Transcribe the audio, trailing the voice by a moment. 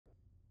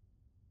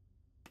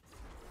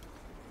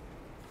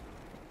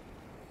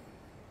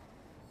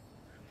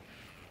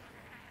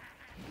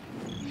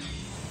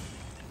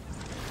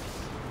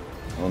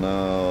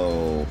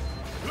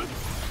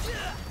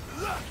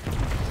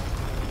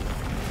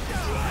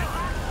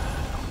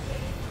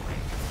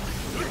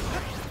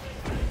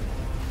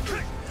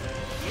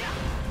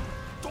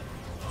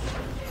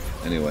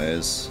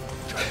Anyways.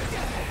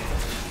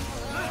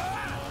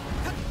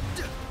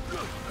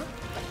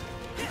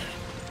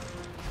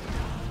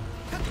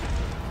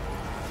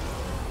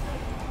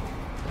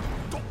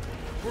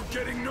 We're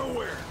getting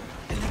nowhere.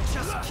 And they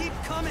just keep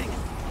coming.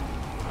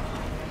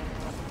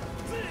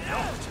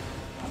 Not.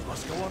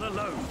 Must go on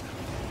alone.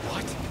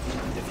 What?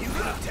 If you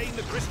can obtain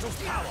the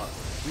crystal's power,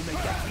 we may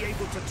yet be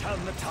able to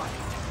turn the tide.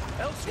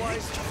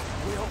 Elsewise,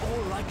 we are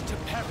all like to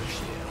perish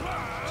here.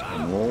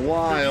 A little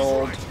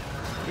wild. Right.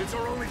 It's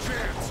our only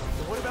chance.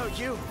 But what about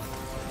you?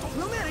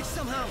 We'll manage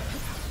somehow.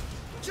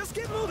 Just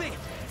get moving. You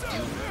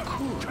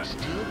could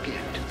still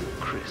get to the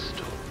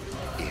crystal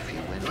if you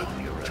went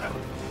on your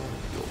own.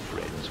 Your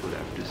friends would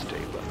have to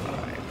stay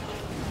behind.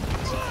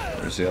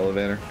 There's the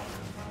elevator.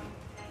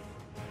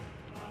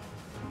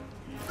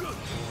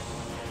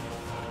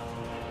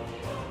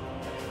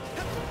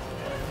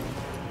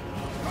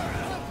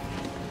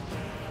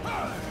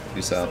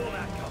 Peace out.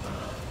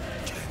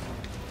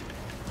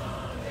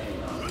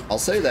 I'll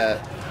say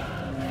that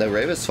the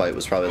Ravis fight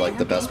was probably like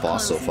the best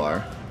boss so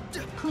far.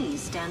 Please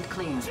stand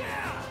clear. You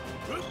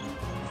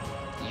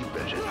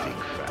better think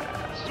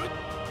fast.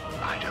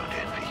 I don't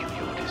envy you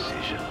your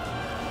decision.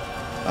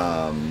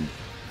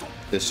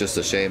 It's just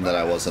a shame that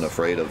I wasn't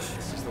afraid of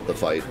the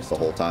fight the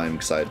whole time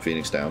because I had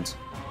Phoenix Downs.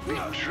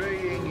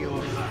 Betraying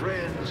your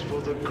friends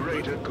for the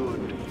greater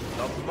good.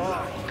 The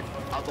mark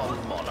of a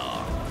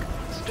monarch.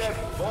 Step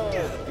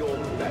forth, your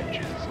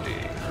majesty.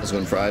 This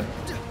one fried.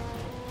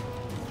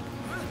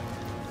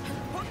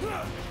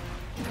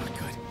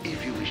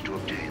 If you wish to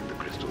obtain the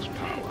crystal's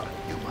power,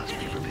 you must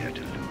be prepared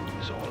to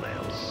lose all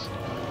else.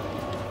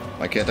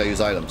 Why can't I use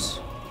items?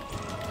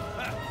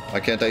 Why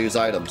can't I use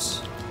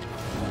items?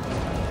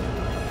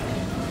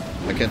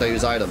 Why can't I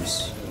use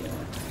items?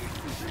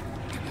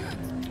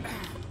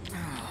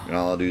 You're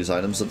not allowed to use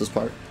items at this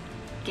part?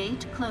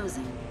 Gate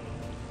closing.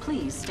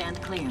 Please stand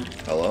clear.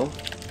 Hello?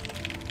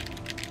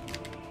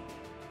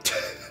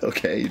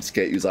 Okay, you just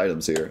can't use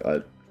items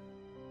here.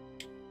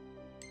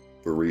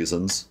 For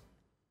reasons.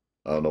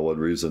 I don't know what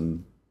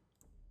reason.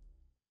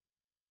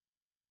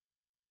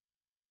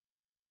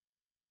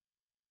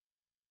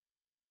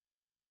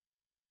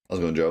 How's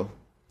it going, Joe?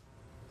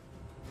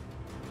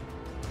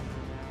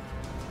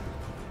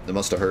 They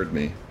must have heard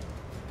me.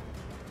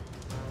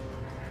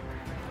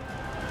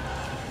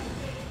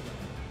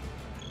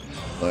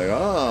 Like,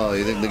 oh,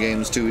 you think the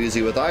game's too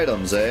easy with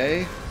items,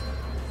 eh?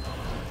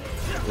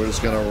 We're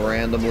just gonna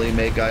randomly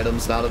make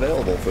items not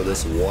available for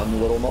this one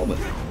little moment.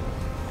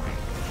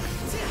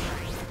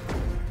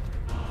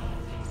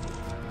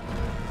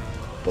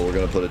 But we're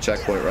gonna put a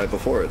checkpoint right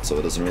before it, so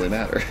it doesn't really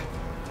matter.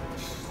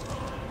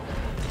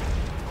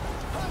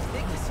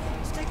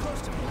 Stay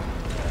close to me.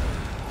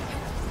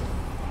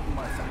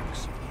 My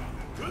thanks.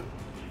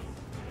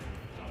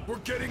 We're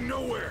getting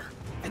nowhere.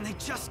 And they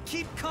just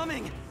keep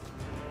coming.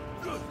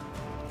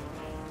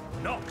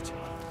 Knocked.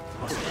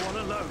 Must go on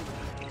alone.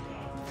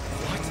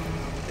 What?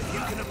 If you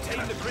can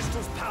obtain the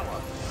crystal's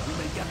power, we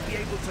may yet be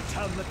able to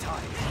turn the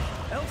tide.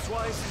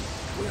 Elsewise,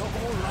 we are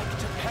all like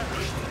to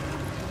perish here.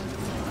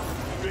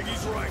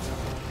 Biggie's right.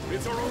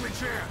 It's our only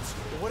chance.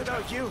 But what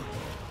about you?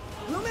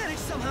 We'll manage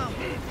somehow.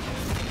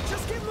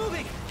 Just get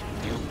moving.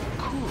 You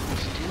could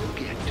still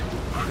get to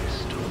the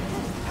crystal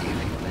if you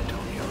went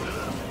on your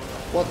own.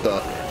 What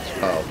the?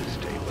 Oh.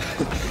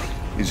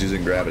 He's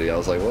using gravity. I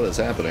was like, what is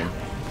happening?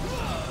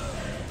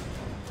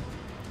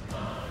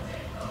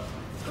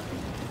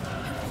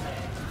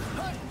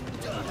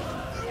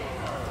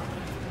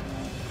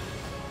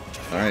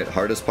 Alright,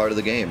 hardest part of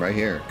the game right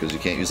here, because you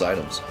can't use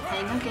items.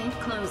 Hangar gate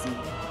closing.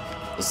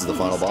 This is the Please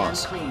final stand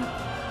boss. clear.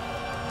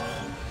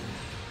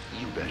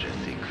 You better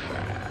think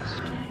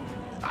fast.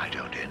 I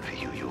don't envy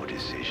you your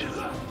decision.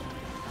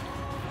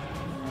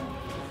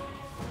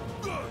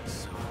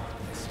 So,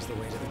 this is the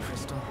way to the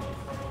crystal?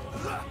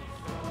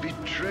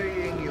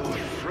 Betraying your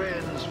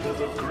friends for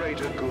the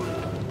greater good.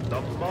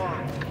 The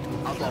mark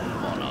of a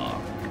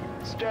monarch.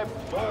 Step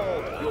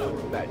forth, your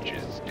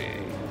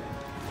majesty.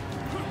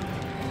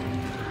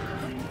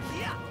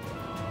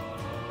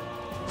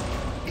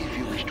 If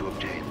you wish to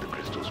obtain the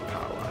crystal's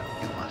power,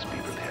 you must be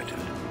prepared to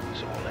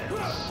lose all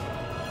else.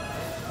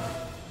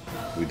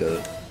 We did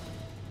it.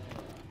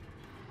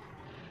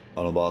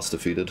 Final boss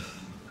defeated.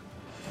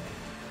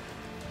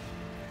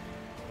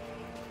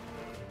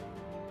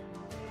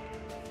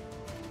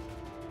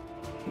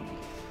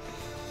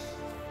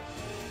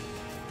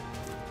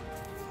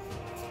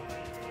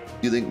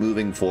 You think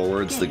moving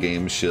forwards the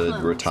game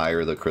should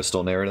retire the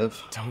crystal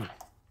narrative? Don't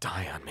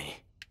die on me.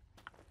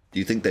 Do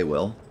you think they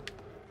will?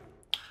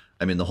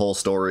 I mean, the whole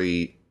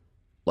story,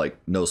 like,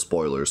 no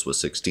spoilers with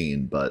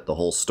 16, but the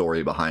whole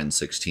story behind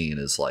 16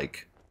 is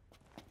like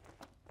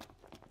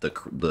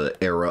the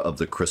era of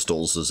the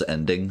crystals is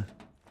ending.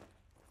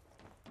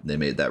 They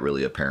made that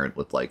really apparent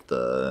with like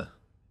the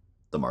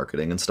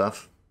marketing and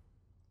stuff.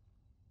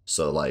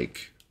 So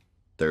like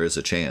there is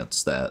a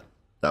chance that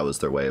that was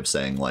their way of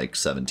saying like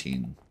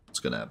 17 is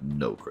going to have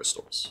no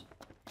crystals.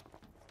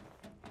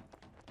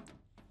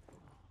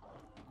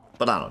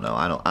 But I don't know.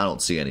 I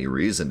don't see any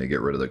reason to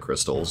get rid of the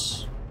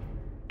crystals.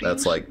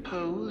 That's like...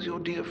 Suppose your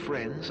dear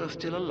friends are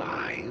still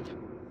alive?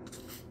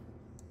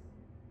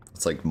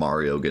 It's like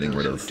Mario getting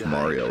rid of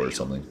Mario or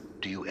something.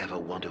 Do you ever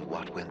wonder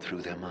what went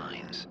through their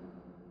minds?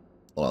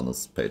 Hold on,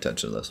 let's pay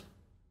attention to this.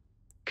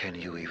 Can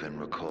you even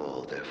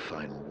recall their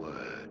final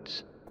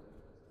words?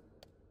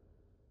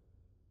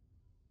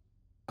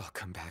 I'll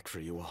come back for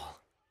you all.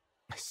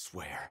 I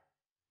swear.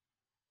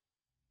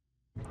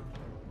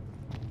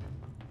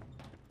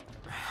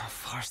 How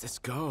far's this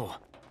go?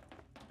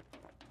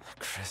 The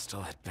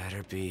crystal had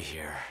better be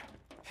here.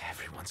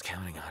 Everyone's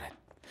counting on it.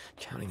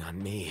 Counting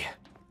on me.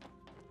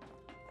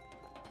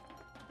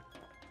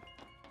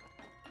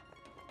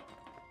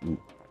 Ooh.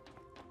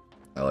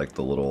 I like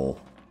the little...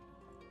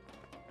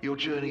 Your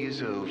journey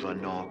is over,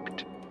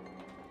 Noct.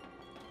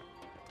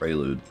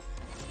 prelude.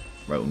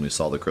 Right when we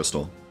saw the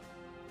crystal.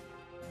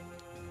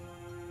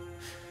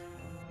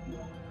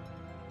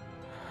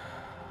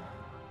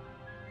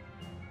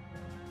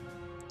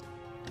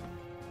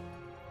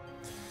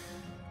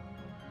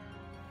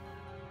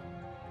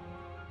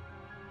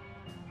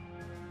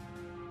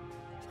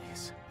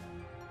 Please.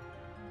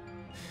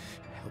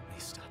 Help me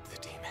stop the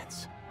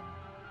demons.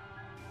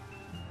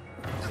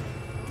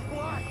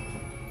 Why?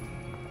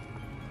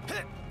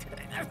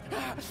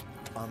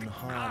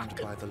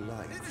 Unharmed by the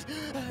light,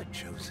 the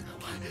chosen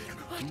king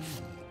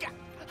indeed.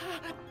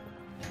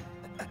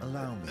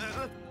 Allow me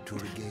to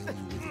regale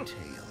you with a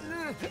tale.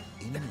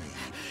 In an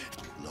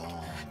age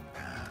long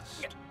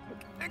past,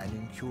 an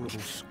incurable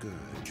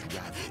scourge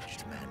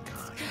ravaged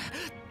mankind.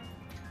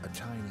 A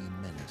tiny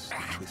menace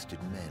that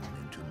twisted men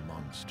into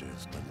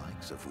monsters, the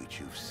likes of which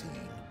you've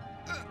seen.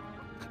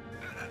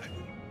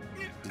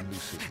 In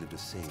Lucius lived a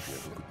savior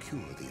who could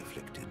cure the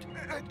afflicted.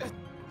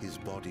 His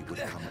body would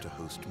come to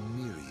host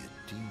myriad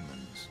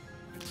demons,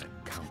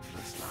 and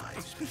countless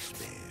lives be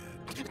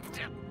spared.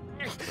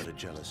 But a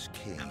jealous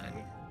king,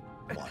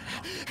 one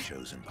not yet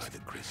chosen by the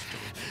crystal,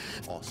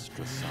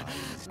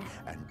 ostracized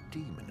and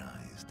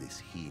demonized this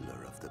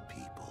healer of the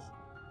people,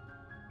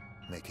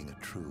 making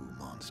a true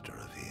monster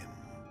of him.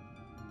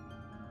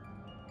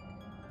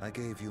 I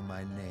gave you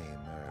my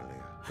name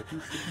earlier, but you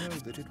should know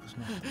that it was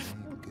not the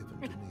name given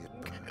to me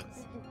at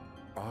birth.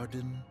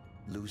 Arden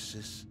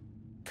Lucis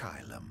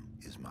Kylum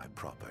is my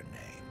proper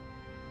name.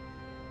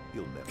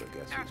 You'll never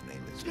guess his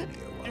name is any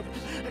other.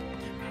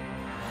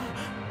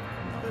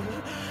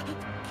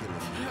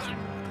 Killing his mortal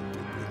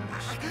will bring me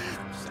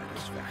strange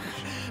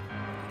satisfaction.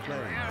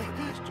 Playing on the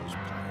crystal's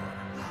power,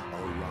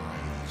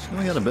 arise.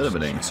 We got a bit of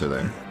an answer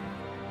there.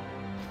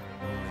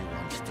 Only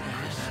once the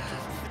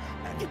crystal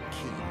and the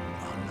king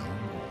are no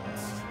more.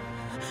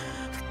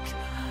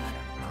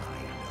 I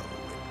know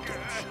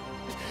redemption.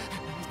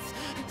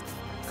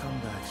 Come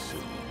back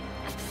soon.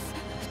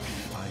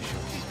 I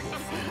shall keep your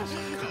friends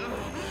company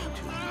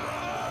till you are.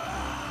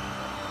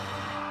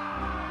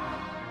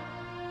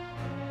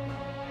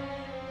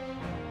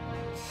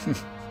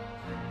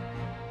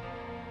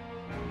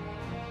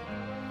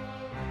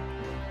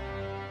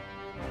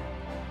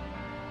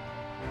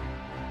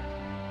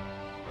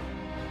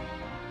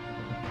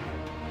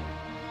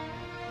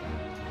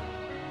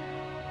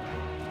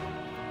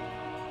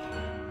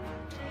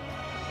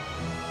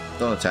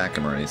 Don't attack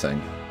him or anything.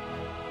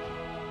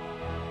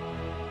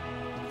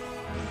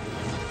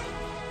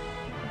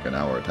 Okay,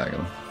 now we're attacking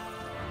him.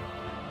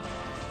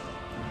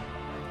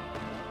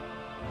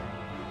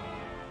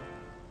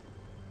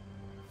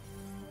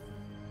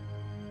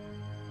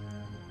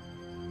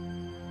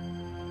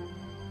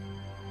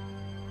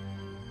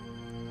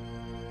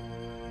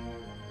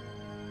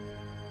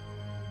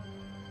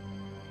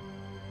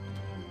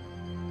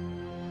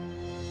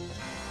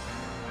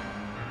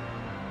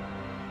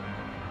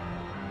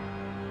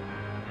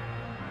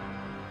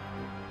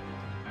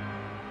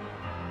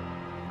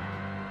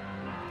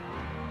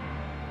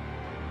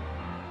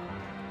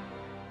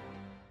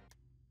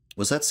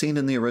 Was that scene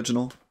in the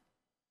original?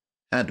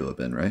 Had to have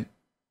been, right?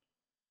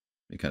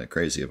 Be kind of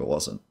crazy if it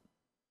wasn't.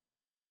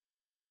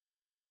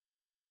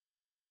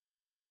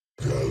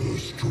 Gather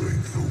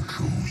strength, O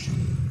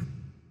chosen.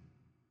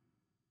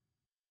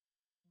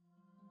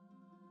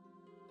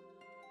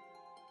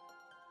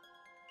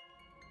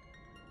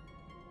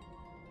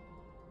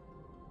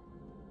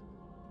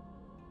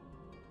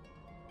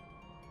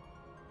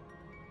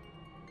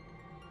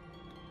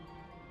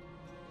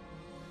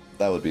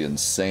 That would be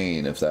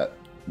insane if that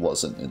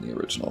wasn't in the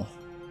original.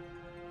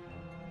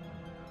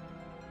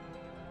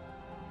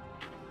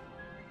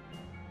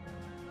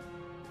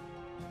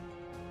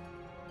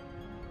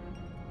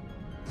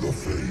 The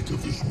fate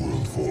of this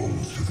world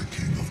falls to the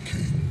King of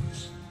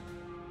Kings.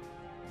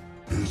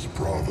 His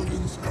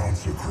providence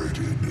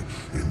consecrated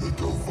in the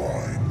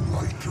divine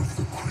light of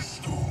the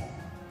crystal.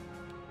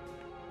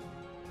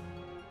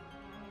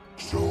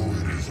 So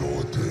it is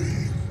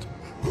ordained,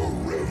 the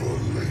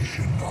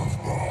revelation of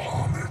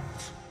Bahamut.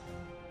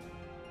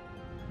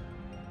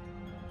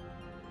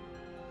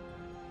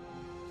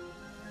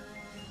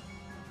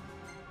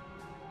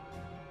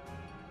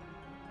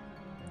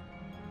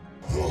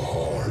 The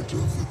heart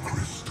of the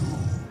crystal,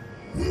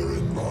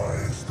 wherein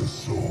lies the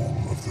soul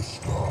of the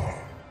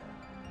star.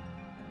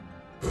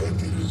 And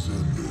it is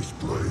in this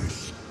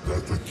place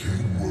that the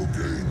king will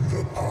gain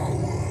the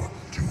power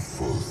to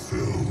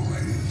fulfill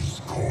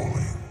his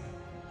calling.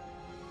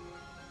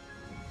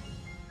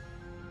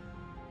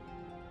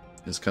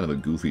 It's kind of a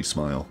goofy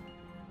smile.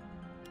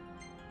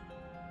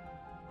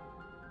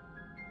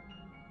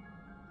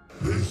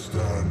 They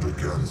stand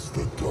against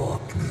the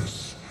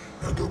darkness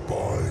and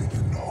abide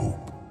in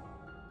hope,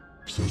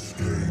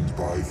 sustained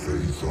by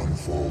faith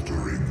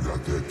unfaltering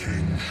that their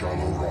king shall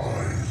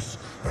arise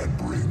and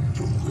bring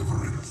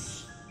deliverance.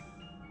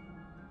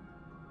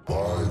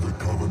 By the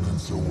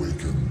covenants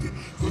awakened,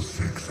 the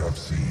six have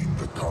seen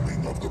the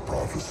coming of the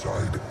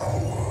prophesied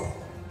hour.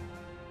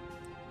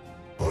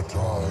 A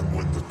time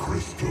when the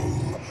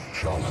crystal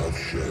shall have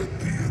shed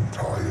the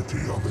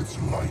entirety of its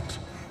light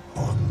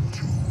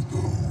unto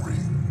the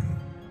ring.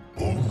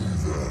 Only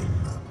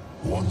then,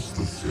 once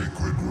the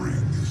sacred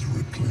ring is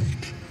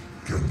replete,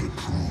 can the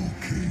true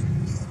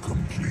king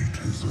complete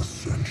his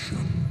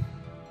ascension.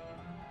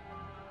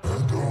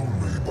 And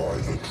only by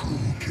the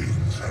true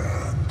king's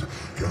hand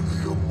can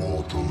the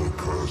immortal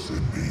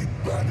accursed be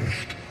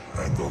banished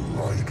and the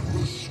light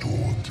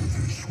restored to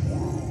this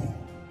world.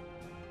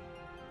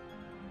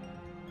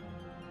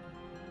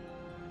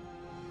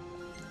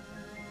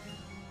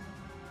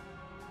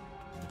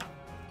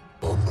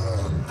 A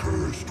man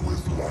cursed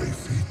with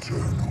life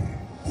eternal,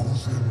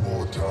 whose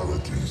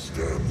immortality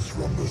stems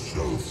from the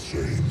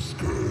self-same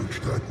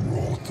scourge that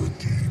wrought the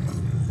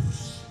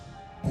demons.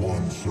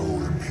 One so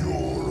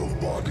impure of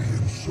body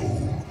and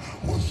soul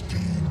was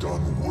deemed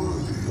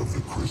unworthy of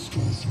the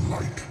crystal's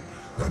light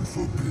and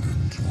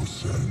forbidden to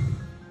ascend.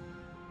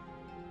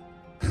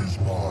 His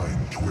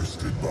mind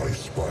twisted by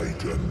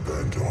spite and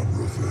bent on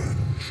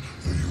revenge,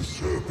 the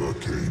usurper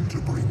came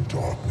to bring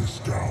darkness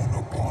down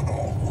upon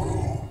our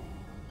world.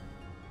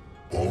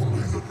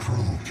 Only the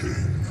true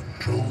king,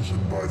 chosen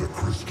by the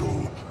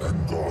crystal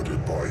and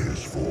guarded by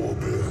his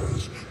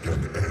forebears,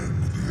 can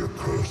end the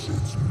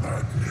accursed's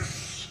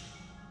madness.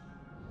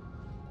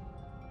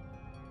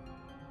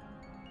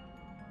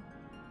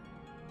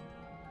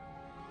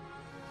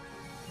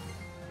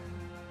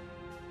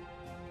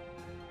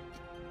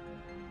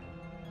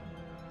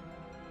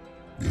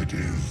 It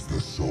is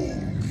the sole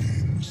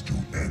means to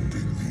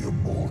ending the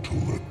immortal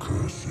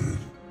accursed.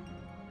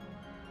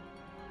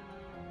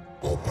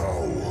 A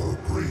power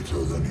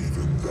greater than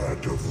even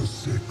that of the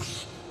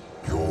Six,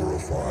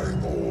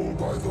 purifying all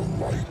by the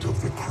light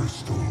of the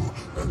crystal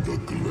and the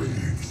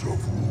glaives of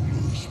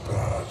rulers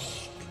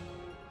past.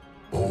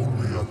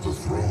 Only at the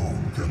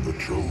throne can the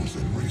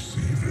chosen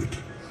receive it,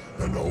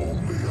 and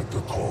only at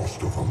the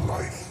cost of a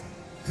life,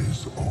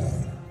 his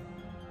own.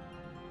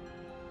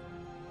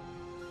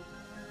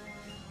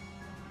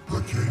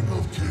 The King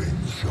of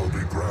Kings shall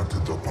be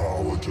granted the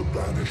power to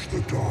banish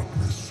the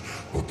darkness,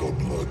 but the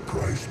blood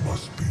price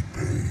must be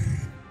paid.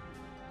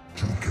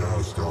 To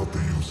cast out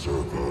the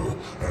usurper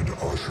and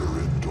usher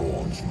in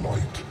dawn's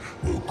light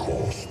will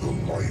cost the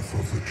life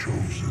of the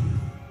chosen.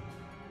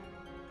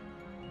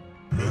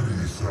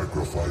 Many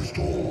sacrificed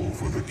all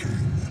for the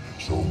king,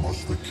 so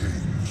must the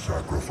king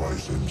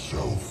sacrifice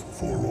himself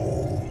for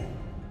all.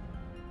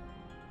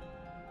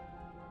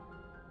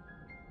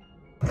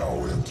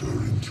 Now enter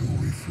into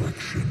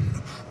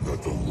reflection,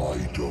 let the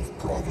light of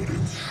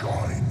providence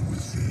shine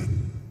within.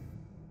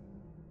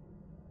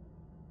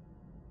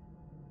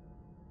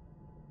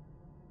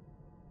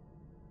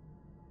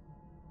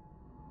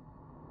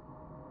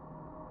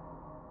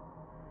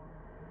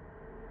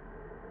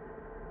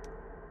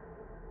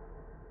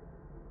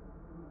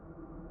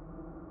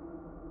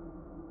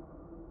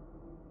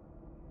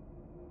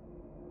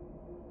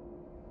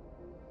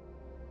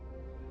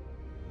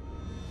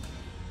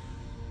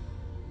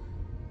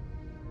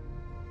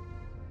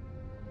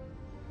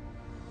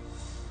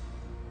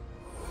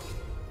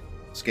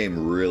 This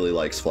game really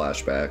likes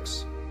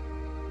flashbacks.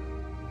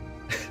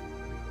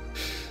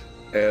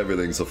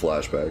 Everything's a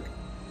flashback.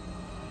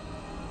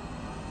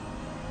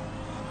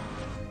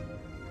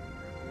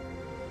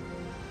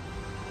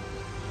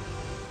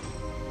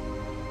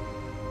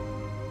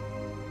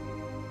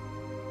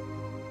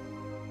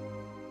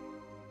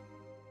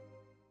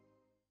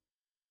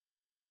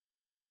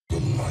 The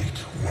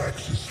light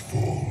waxes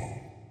full.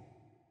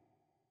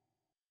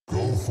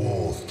 Go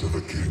forth to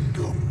the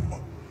kingdom,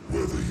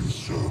 where the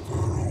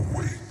usurper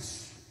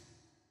awaits.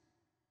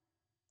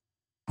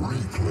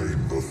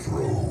 Reclaim the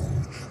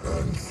throne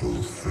and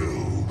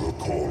fulfill the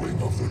calling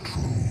of the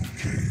true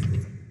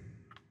king.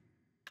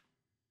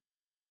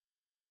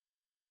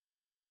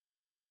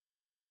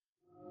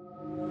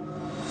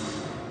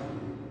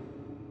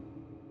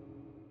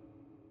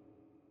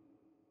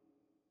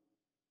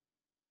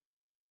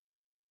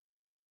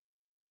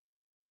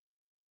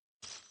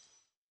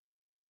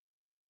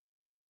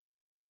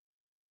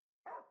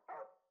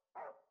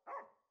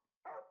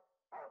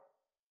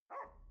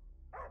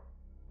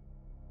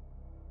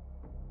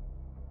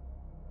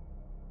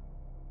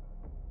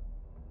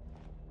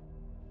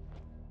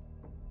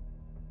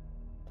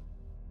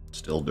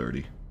 Still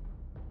dirty.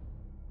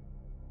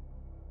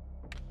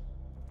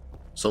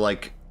 So,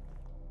 like,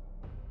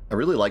 I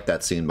really liked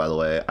that scene, by the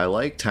way. I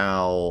liked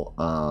how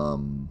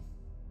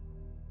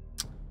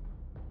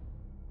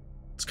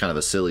it's kind of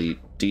a silly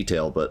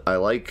detail, but I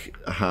like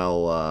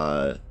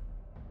how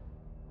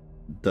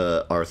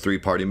our 3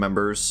 party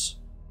members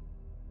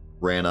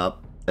ran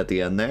up at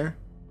the end there,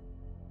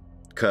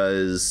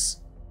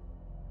 because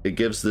it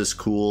gives this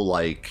cool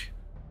like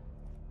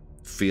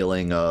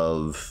feeling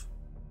of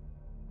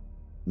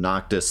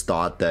Noctis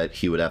thought that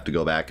he would have to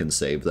go back and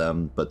save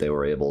them, but they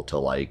were able to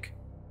like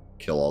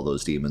kill all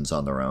those demons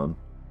on their own.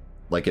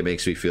 Like, it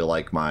makes me feel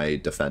like my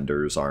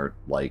defenders aren't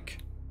like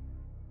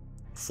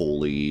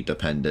fully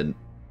dependent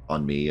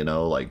on me, you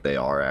know, like they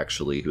are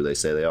actually who they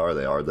say they are.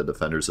 They are the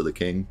defenders of the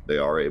king. They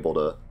are able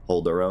to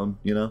hold their own,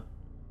 you know.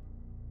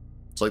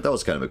 So like that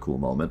was kind of a cool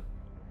moment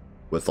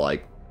with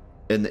like,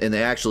 and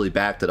they actually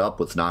backed it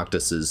up with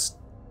Noctis's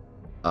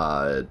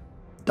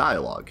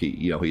dialogue.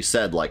 He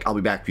said like, I'll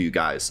be back for you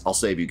guys, I'll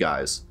save you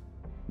guys,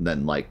 and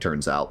then like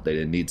turns out they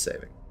didn't need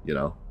saving, you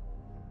know.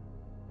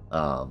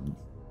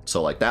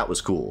 So like that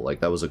was cool. Like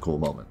that was a cool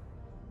moment.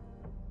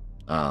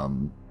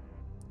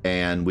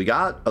 And we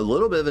got a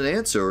little bit of an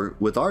answer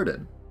with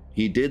Arden.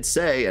 He did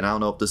say, and I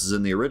don't know if this is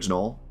in the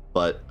original,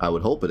 but I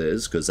would hope it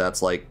is, because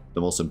that's like the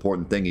most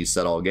important thing he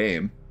said all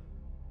game.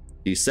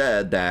 He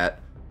said that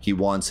he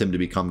wants him to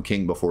become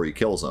king before he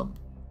kills him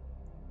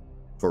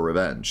for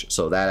revenge.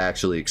 So that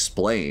actually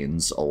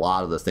explains a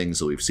lot of the things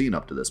that we've seen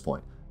up to this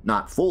point.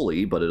 Not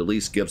fully, but it at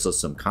least gives us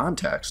some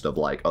context of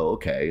like, oh,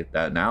 okay,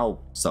 that now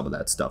some of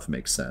that stuff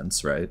makes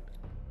sense, right?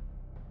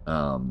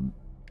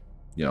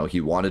 You know,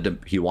 he wanted to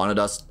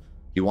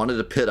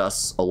pit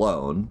us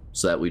alone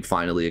so that we'd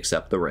finally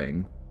accept the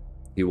ring.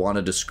 He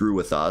wanted to screw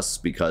with us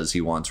because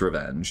he wants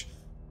revenge.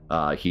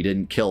 He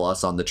didn't kill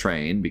us on the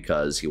train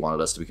because he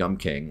wanted us to become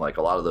king. Like,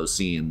 a lot of those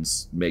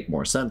scenes make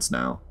more sense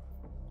now.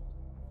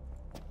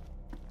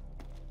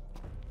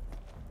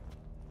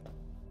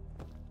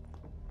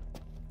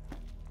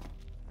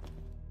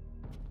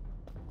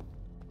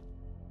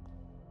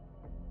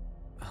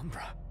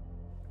 Umbra.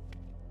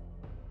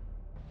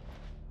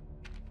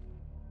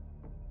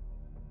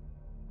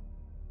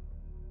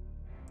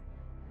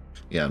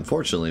 Yeah,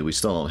 unfortunately, we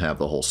still don't have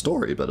the whole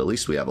story, but at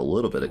least we have a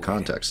little bit of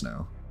context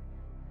now.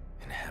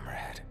 And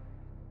Hammerhead.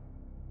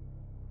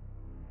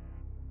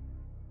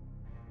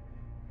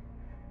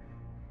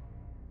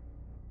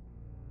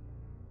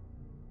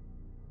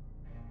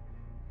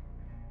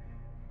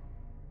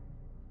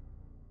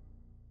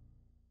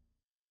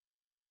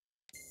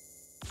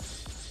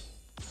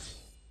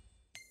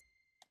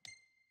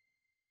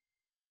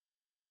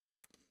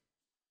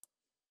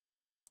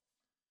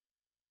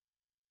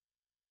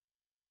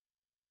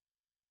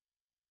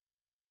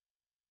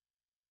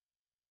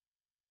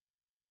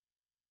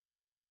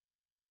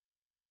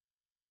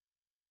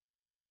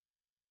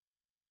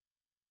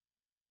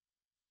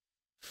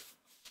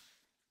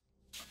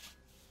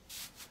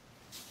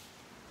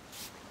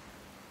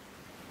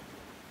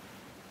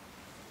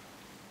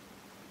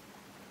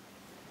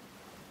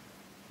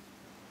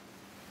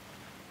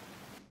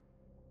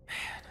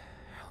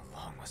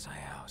 Was I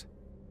out?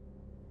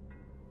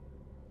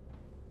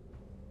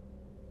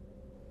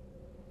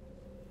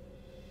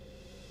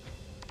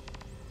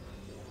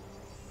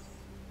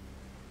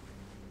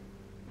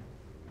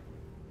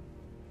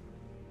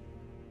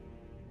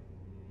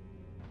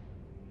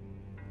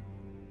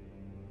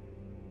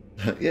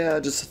 Yeah,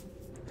 just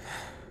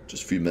a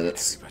few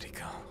minutes. Everybody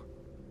go.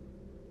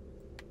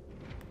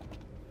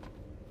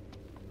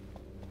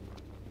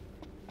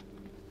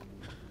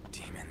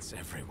 Demons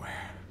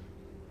everywhere.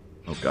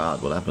 Oh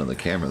god, what happened to the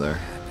camera there?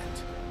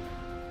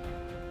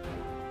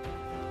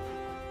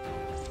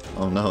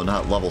 Oh no,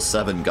 not level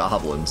 7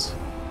 goblins.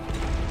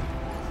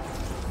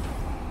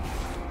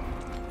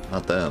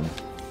 Not them.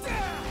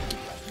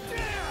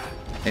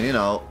 And you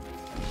know,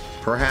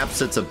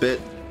 perhaps it's a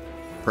bit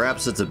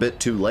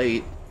too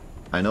late.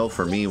 I know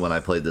for me, when I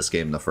played this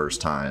game the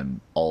first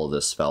time, all of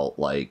this felt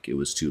like it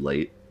was too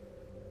late.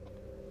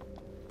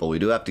 But we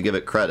do have to give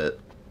it credit.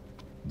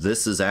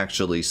 This is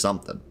actually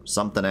something.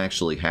 Something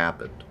actually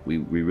happened. We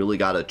really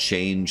got a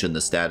change in the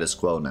status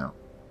quo now.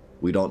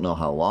 We don't know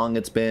how long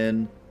it's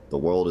been. The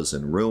world is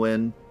in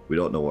ruin. We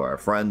don't know where our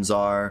friends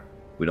are.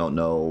 We don't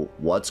know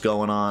what's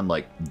going on.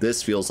 Like,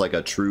 this feels like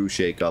a true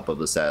shakeup of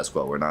the status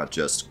quo. We're not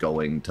just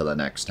going to the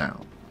next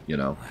town, you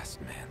know? Last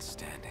man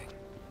standing.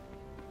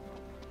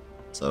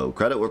 So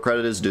credit where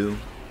credit is due.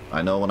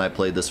 I know when I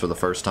played this for the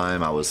first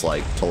time, I was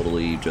like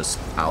totally just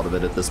out of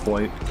it at this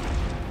point.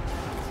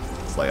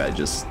 It's like I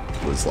just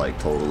was like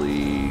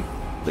totally,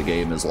 the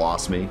game has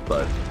lost me,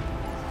 but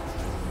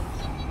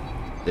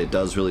it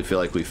does really feel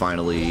like we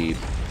finally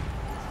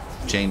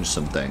changed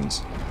some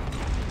things.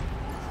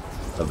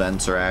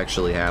 Events are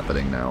actually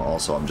happening now.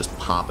 Also, I'm just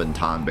popping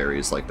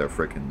tonberries like they're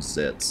frickin'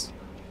 zits.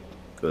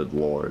 Good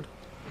lord.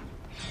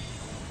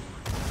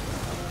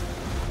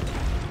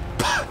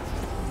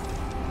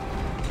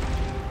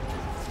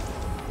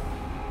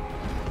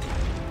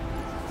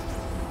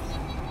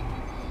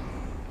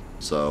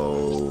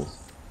 So,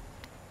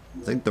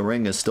 I think the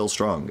ring is still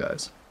strong,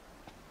 guys.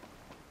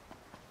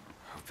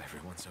 Hope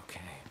everyone's okay.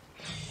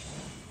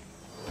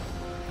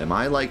 Am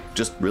I, like,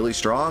 just really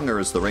strong, or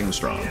is the ring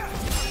strong?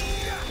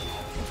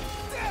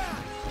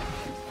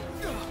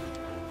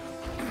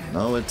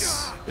 No,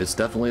 it's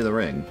definitely the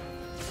ring.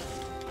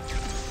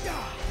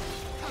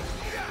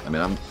 I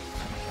mean,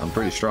 I'm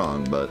pretty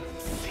strong, but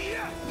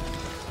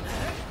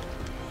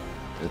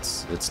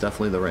it's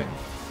definitely the ring.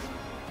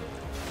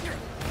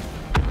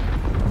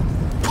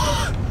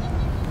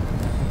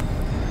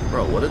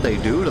 Bro, what did they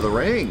do to the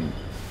ring?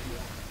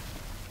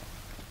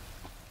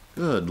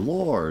 Good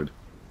lord.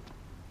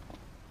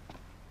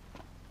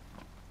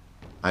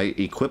 I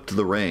equipped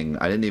the ring.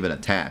 I didn't even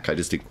attack. I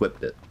just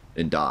equipped it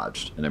and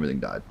dodged, and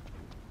everything died.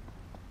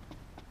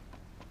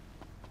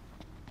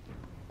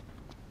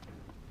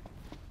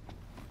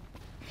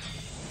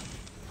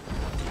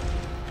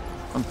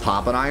 I'm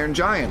popping Iron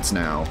Giants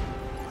now.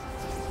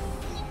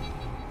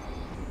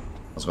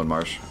 Let's go to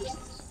Marsh.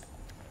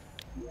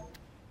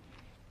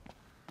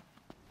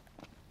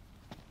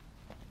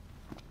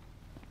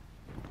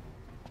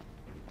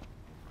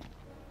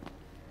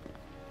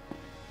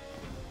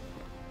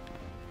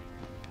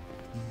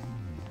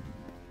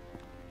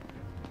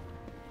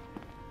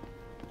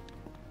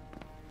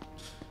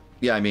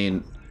 Yeah, I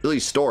mean, at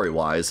least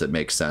story-wise, it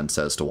makes sense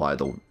as to why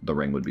the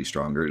ring would be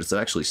stronger. Does it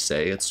actually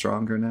say it's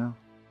stronger now?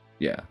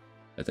 Yeah,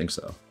 I think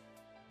so.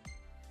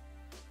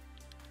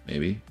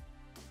 Maybe.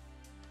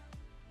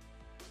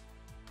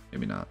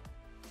 Maybe not.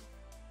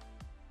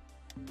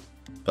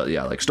 But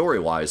yeah, like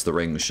story-wise, the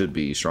ring should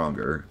be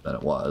stronger than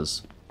it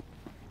was.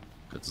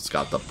 Because it's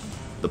got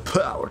the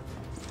power.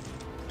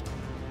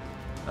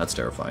 That's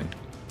terrifying.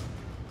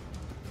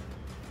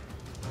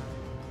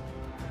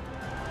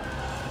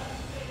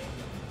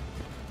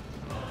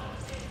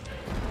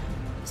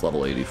 It's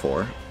level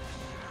 84.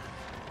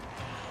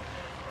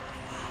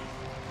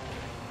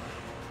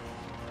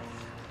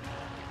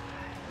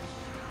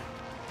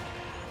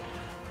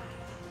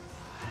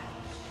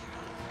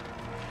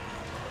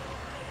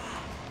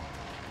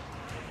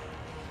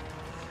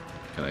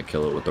 Can I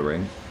kill it with the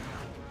ring?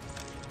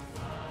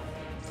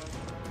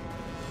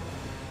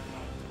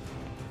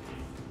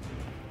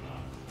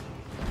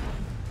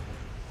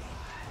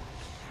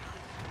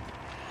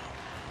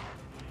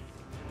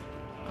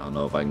 I don't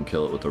know if I can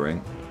kill it with the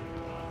ring.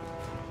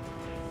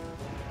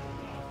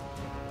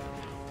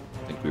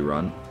 I think we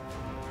run.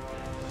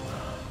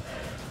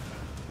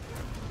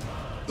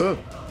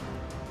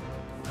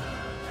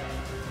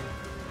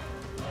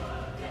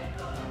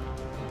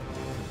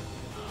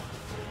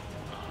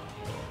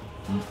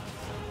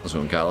 Let's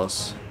go,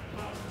 Callus.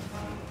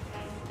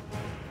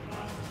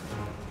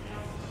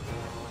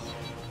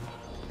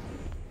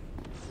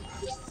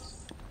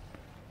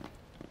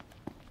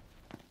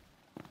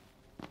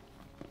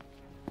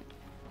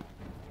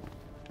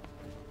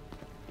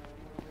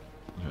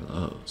 What are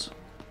those?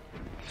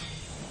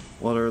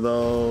 What are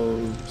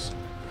those?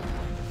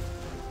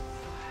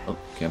 Oh,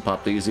 can't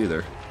pop these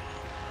either.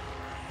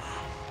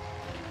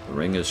 The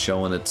ring is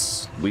showing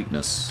its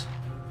weakness.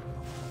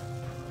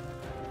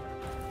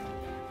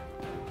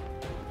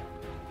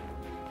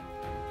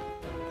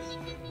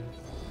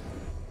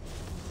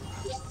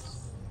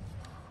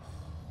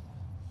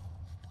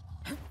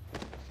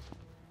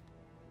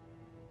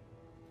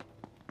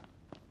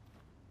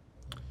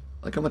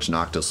 Like how much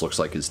Noctis looks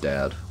like his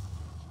dad.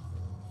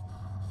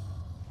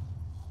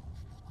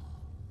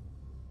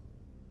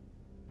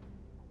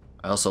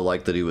 I also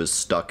like that he was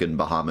stuck in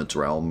Bahamut's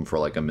realm for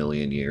like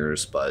 1,000,000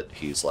 years, but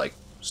he's like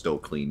still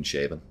clean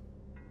shaven.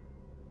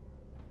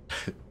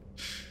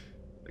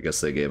 I guess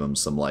they gave him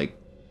some like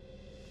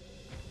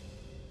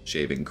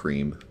shaving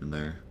cream in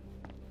there.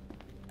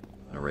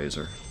 And a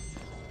razor.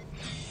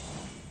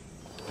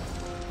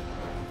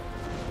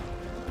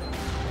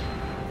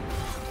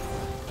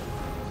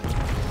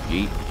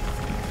 Yeet.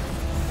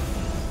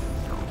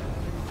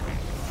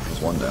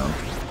 There's one down.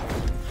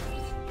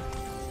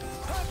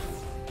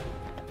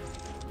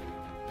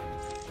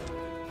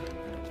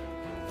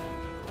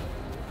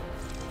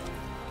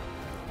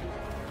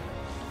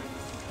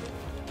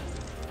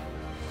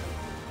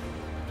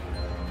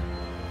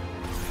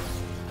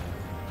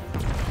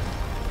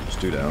 There's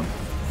two down.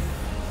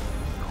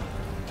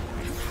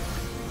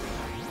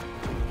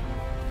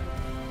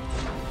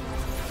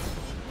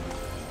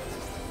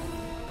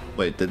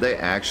 Wait, did they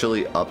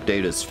actually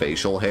update his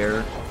facial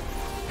hair?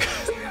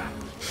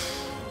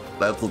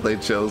 That's what they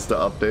chose to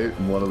update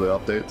in one of the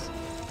updates?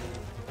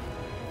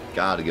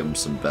 Gotta give him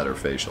some better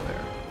facial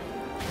hair.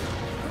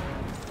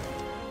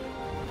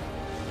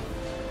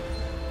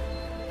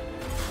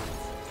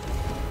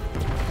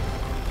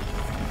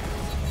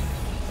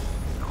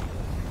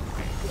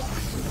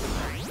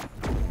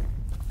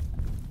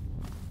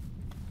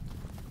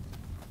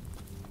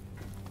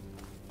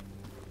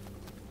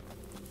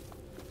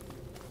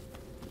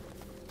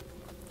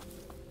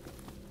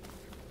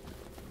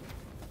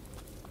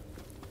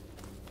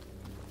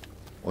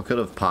 What could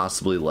have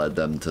possibly led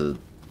them to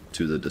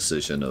the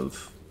decision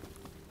of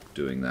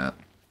doing that?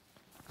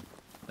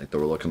 Like, they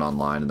were looking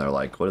online and they're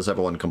like, what is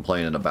everyone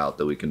complaining about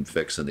that we can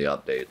fix in the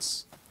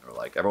updates? Or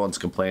like, everyone's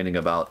complaining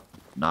about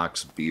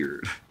Nox's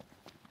beard.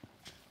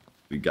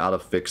 We gotta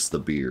fix the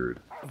beard.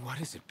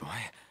 What is it, boy?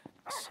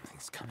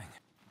 Something's coming.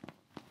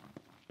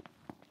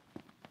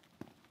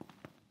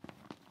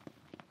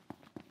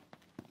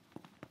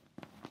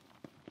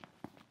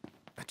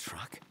 A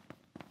truck?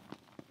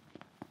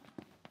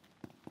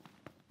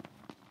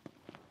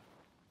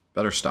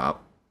 Better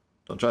stop.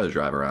 Don't try to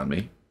drive around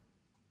me.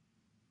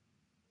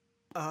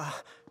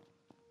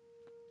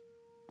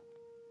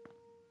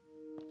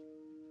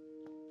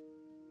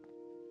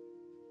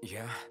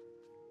 Yeah?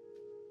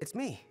 It's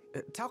me,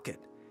 Talcott.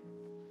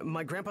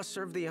 My grandpa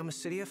served the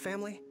Amicidia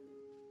family.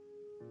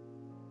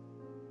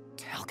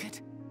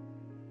 Talcott?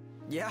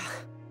 Yeah.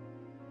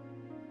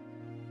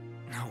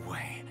 No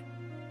way.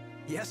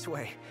 Yes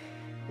way.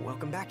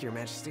 Welcome back, Your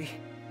Majesty.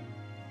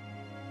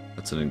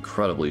 That's an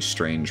incredibly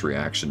strange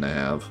reaction to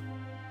have.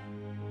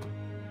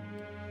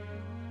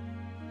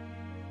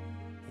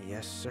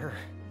 Yes, sir.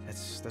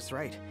 That's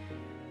right.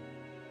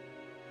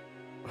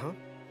 Huh?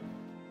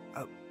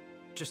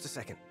 Just a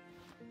second.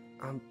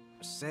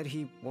 Said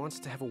he wants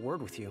to have a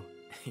word with you.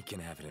 He can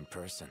have it in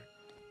person.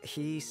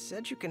 He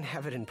said you can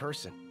have it in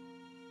person.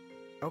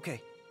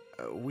 Okay.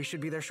 We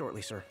should be there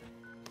shortly, sir.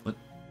 What?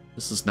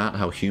 This is not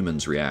how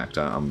humans react.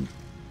 This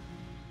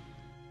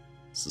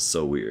is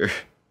so weird.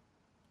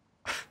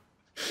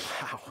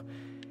 Wow.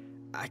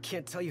 I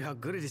can't tell you how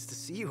good it is to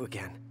see you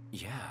again.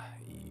 Yeah,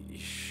 you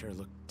sure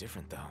look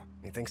different, though.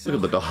 You think so?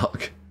 Look at the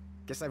dog.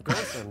 Guess I've grown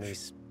some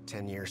these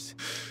 10 years.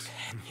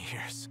 10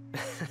 years.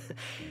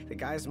 The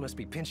guys must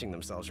be pinching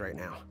themselves right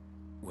now.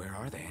 Where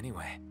are they,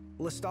 anyway?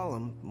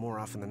 Lestalem, more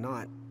often than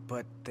not,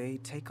 but they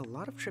take a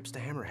lot of trips to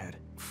Hammerhead.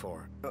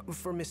 For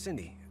Miss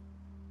Cindy.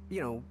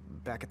 You know,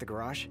 back at the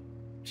garage.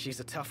 She's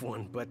a tough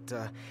one, but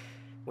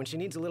when she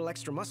needs a little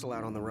extra muscle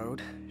out on the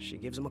road, she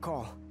gives him a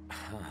call.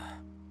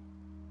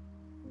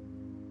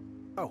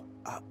 Oh,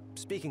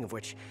 speaking of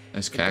which,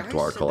 Nice the guys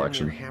cactuar said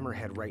collection. they're near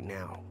Hammerhead right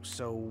now,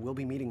 so we'll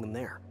be meeting them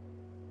there.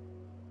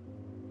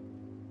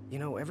 You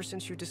know, ever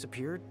since you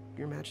disappeared,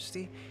 Your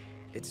Majesty,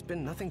 it's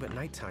been nothing but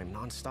nighttime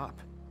non-stop.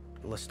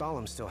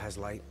 Lestalem still has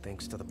light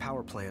thanks to the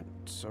power plant,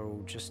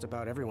 so just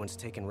about everyone's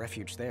taken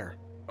refuge there.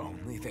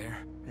 Only there?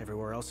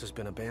 Everywhere else has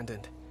been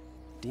abandoned.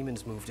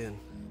 Demons moved in,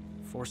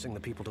 forcing the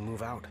people to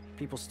move out.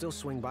 People still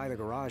swing by the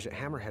garage at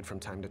Hammerhead from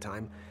time to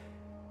time,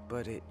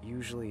 but it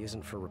usually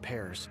isn't for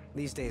repairs.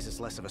 These days it's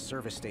less of a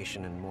service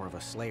station and more of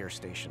a slayer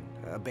station,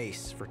 a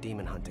base for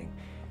demon hunting.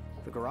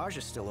 The garage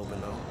is still open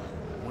though,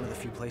 one of the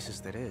few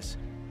places that is.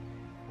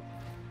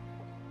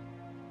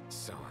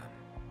 So,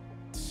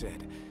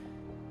 Sid,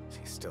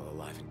 he's still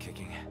alive and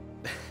kicking?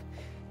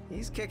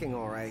 He's kicking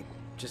all right,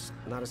 just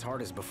not as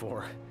hard as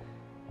before.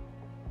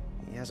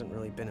 He hasn't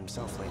really been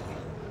himself lately.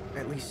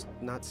 At least,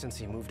 not since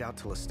he moved out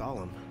to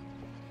Lestalem.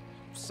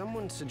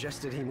 Someone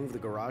suggested he move the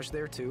garage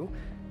there too,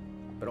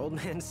 but old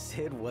man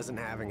Sid wasn't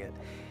having it.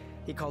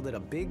 He called it a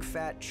big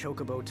fat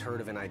chocobo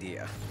turd of an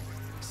idea.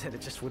 Said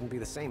it just wouldn't be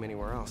the same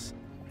anywhere else.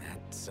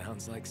 That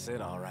sounds like Sid,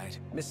 all right.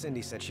 Miss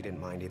Cindy said she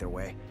didn't mind either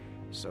way,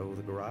 so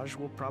the garage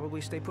will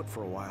probably stay put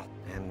for a while.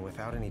 And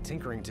without any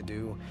tinkering to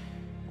do,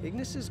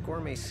 Ignis's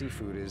gourmet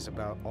seafood is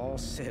about all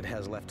Sid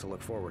has left to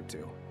look forward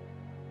to.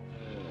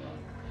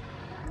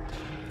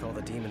 With all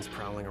the demons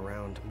prowling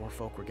around, more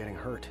folk were getting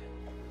hurt.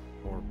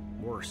 Or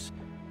worse.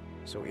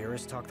 So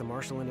Iris talked the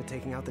Marshal into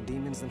taking out the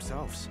demons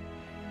themselves.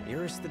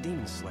 Iris the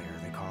Demon Slayer,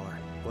 they call her.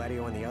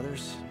 Gladio and the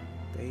others,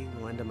 they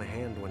lend him a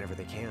hand whenever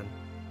they can.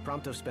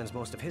 Prompto spends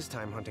most of his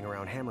time hunting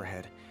around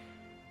Hammerhead.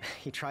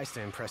 He tries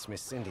to impress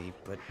Miss Cindy,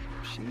 but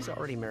she's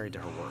already married to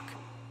her work.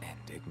 And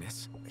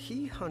Ignis?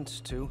 He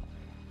hunts too.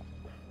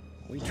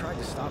 We tried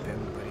to stop him,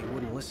 but he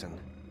wouldn't listen.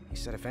 He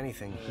said if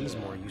anything, he's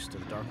more used to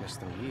the darkness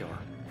than we are.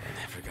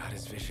 Never got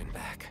his vision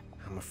back.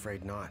 I'm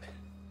afraid not.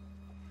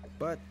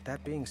 But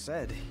that being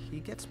said, he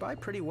gets by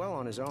pretty well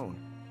on his own.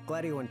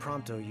 Gladio and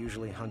Prompto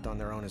usually hunt on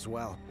their own as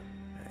well.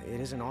 It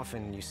isn't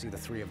often you see the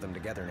three of them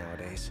together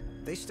nowadays.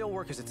 They still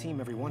work as a team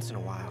every once in a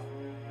while,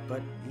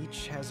 but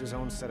each has his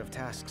own set of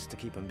tasks to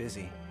keep him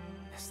busy.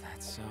 Is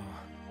that so?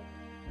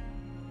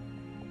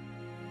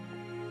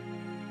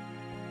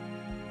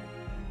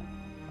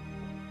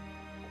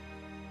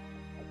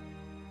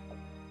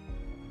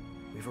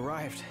 We've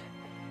arrived,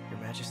 Your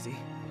Majesty.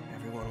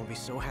 Everyone will be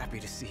so happy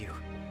to see you.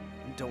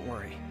 Don't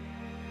worry,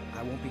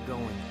 I won't be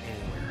going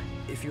anywhere.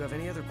 If you have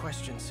any other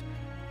questions,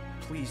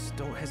 please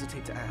don't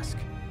hesitate to ask.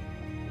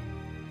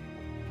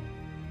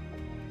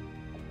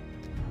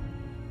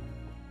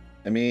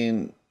 I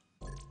mean,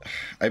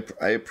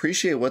 I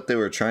appreciate what they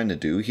were trying to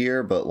do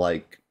here, but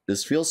like,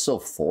 this feels so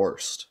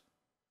forced.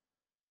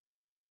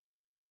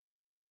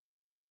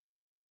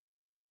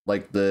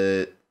 Like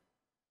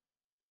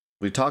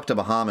we talked to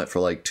Bahamut for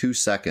like 2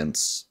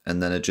 seconds,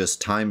 and then it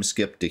just time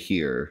skipped to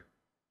here.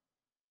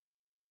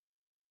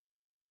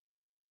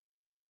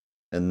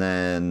 And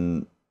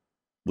then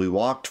we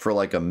walked for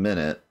like a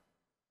minute,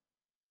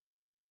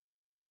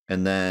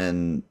 and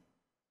then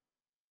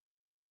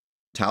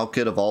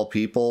Talcott of all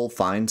people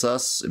finds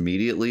us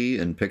immediately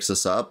and picks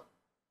us up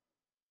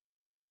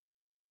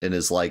and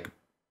is like,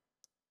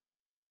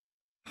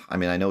 I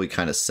mean, I know he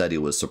kind of said he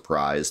was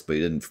surprised, but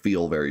he didn't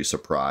feel very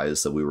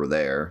surprised that we were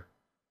there.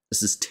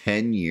 This is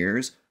 10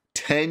 years.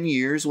 10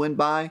 years went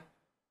by,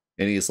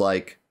 and he's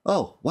like,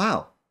 "Oh,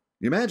 wow,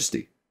 Your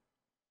Majesty.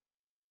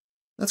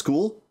 That's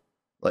cool."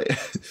 Like,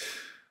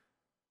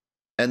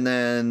 and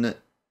then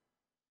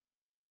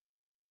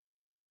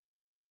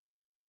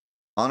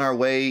on our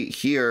way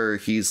here,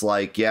 he's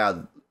like,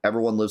 "Yeah,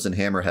 everyone lives in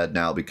Hammerhead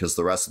now because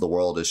the rest of the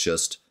world is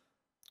just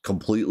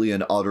completely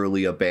and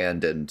utterly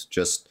abandoned.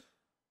 Just,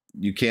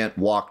 you can't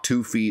walk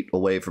 2 feet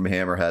away from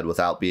Hammerhead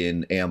without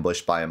being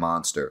ambushed by a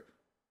monster."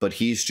 But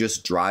he's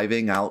just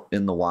driving out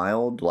in the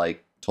wild,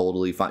 like,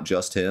 totally fine.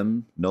 Just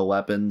him, no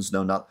weapons,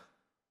 no nothing.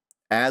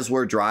 As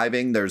we're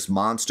driving, there's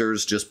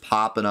monsters just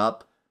popping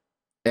up.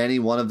 Any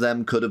one of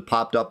them could have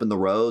popped up in the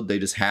road. They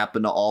just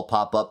happen to all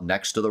pop up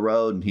next to the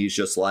road. And he's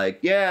just like,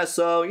 "Yeah,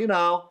 so, you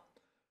know,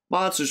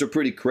 monsters are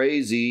pretty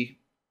crazy.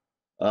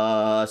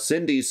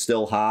 Cindy's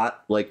still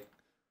hot." Like,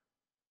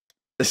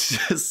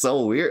 it's just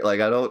so weird. Like,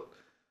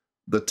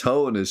 the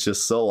tone is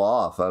just so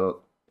off. I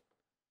don't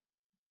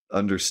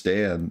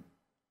understand.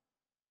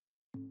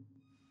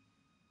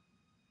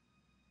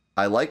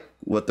 I like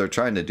what they're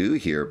trying to do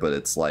here, but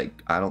it's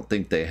like, I don't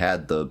think they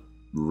had the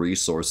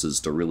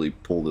resources to really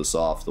pull this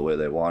off the way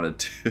they wanted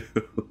to.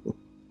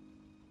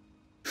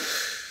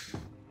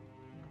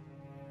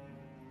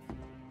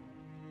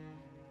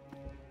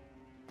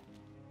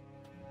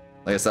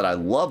 Like I said, I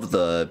love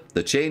the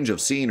change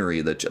of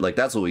scenery. Like,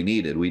 that's what we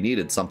needed. We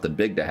needed something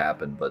big to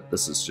happen, but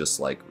this is just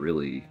like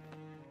really...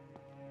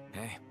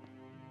 Hey.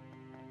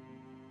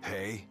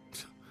 Hey?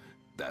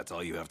 That's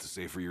all you have to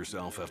say for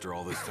yourself after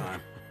all this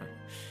time?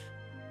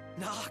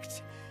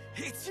 Noct!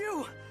 It's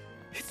you!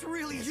 It's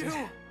really you!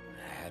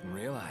 I hadn't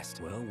realized.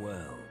 Well,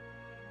 well.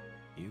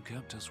 You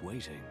kept us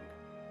waiting.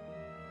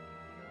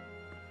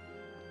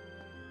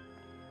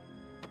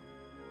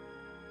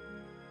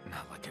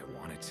 Not like I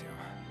wanted to.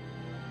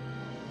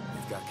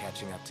 We've got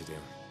catching up to do.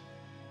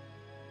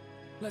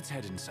 Let's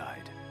head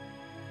inside.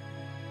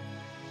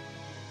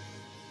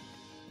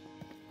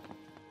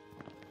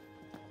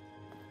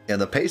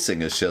 And the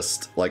pacing is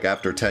just, like,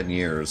 after 10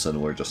 years,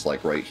 and we're just,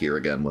 like, right here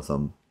again with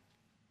them.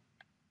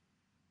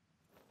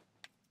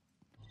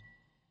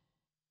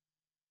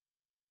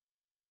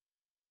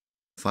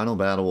 Final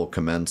battle will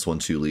commence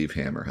once you leave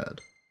Hammerhead.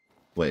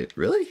 Wait,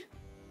 really?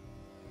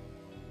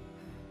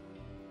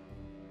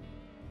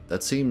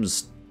 That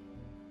seems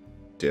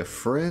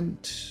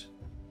different.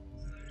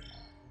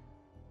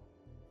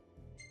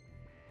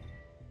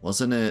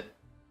 Wasn't it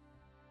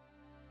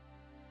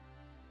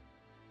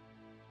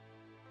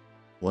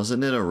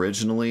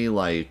originally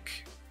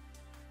like...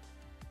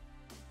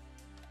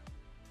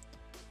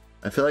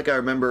 I feel like I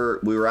remember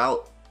we were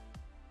out...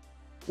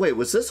 Wait,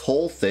 was this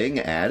whole thing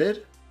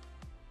added?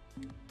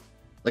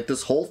 Like,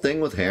 this whole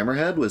thing with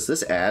Hammerhead, was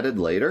this added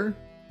later?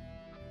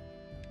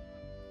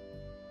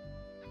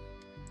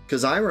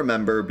 Because I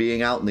remember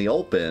being out in the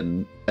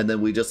open, and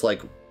then we just,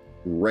 like,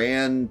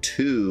 ran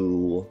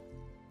to...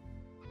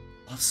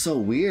 That's so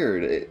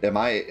weird. Am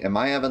I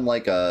having,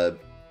 like, a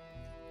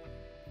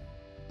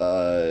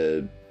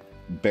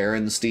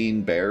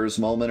Berenstein Bears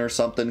moment or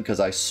something? Because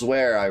I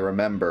swear I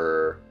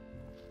remember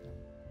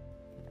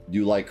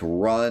you, like,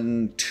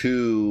 run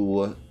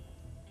to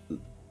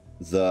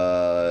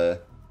the...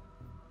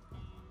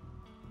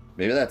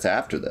 Maybe that's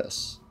after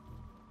this.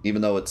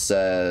 Even though it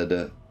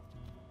said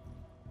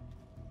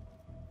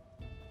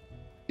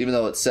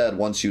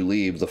once you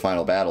leave, the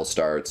final battle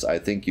starts, I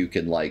think you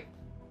can, like,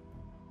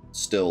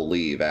 still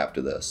leave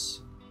after this.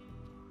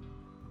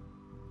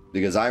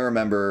 Because I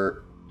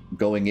remember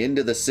going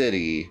into the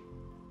city,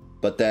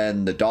 but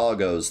then the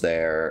doggo's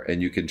there,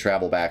 and you can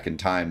travel back in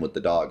time with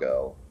the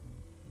doggo.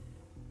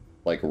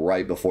 Like,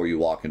 right before you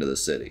walk into the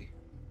city.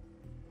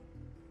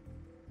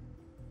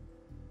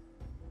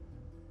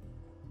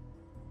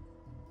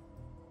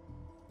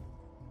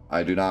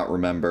 I do not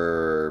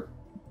remember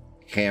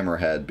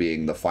Hammerhead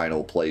being the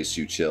final place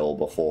you chill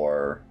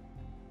before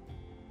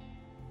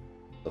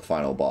the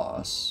final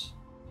boss.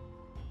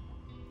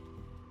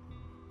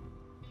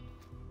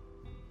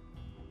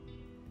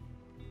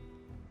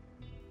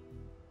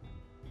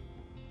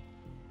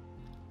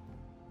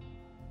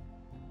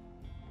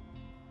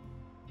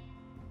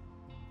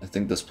 I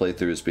think this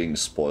playthrough is being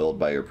spoiled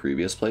by your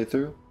previous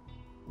playthrough?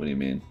 What do you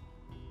mean?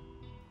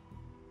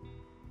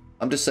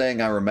 I'm just saying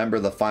I remember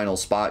the final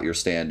spot you're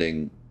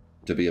standing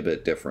to be a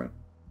bit different.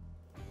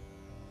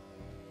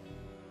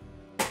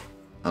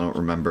 I don't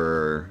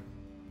remember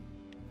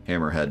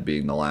Hammerhead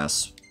being the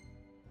last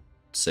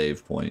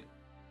save point.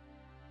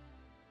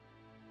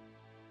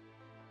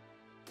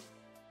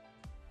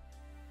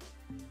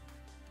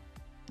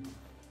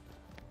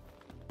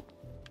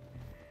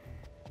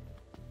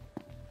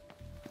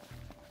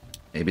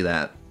 Maybe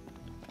that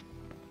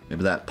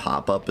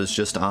pop-up is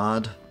just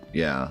odd?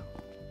 Yeah.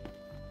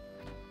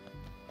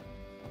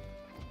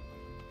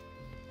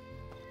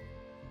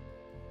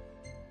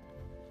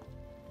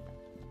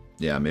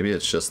 Yeah, maybe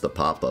it's just the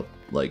pop-up.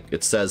 Like,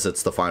 it says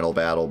it's the final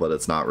battle, but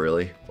it's not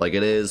really. Like,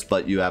 it is,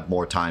 but you have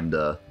more time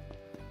to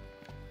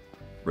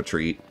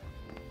retreat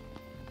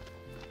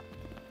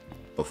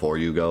before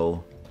you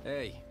go.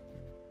 Hey.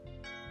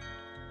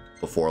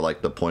 before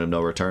like the point of no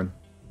return.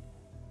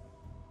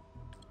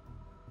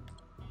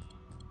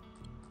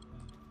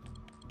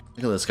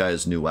 Look at this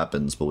guy's new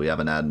weapons, but we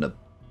haven't had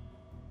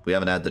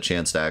the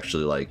chance to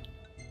actually like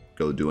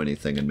go do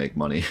anything and make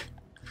money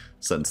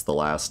since the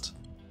last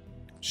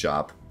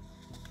shop.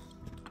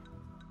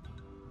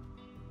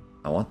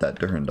 I want that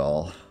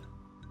Durandal.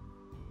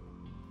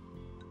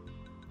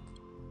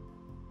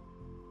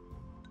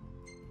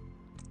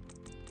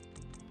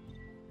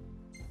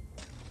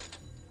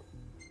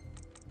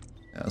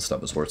 Yeah, that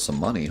stuff is worth some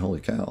money. Holy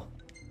cow.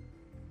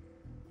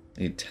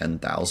 I need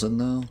 10,000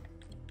 though?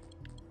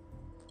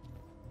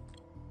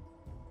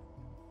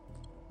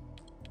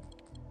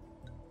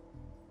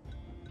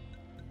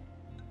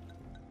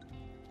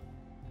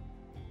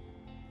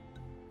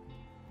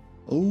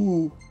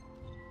 Ooh.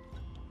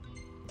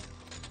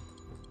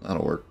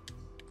 That'll work.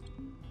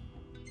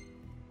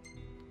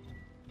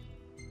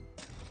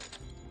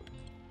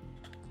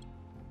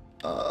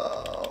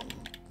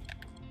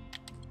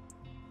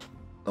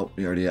 Oh,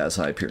 he already has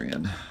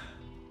Hyperion.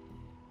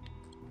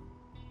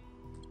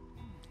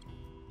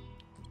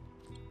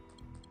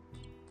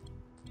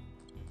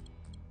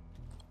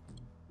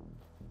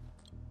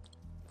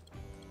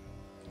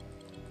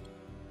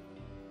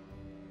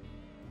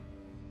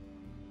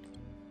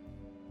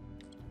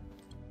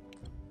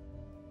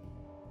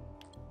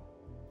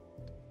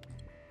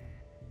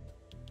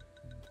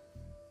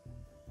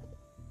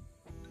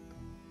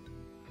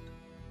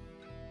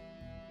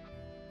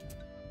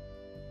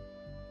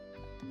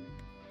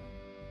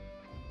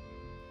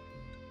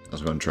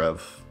 How's it going,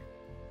 Trev?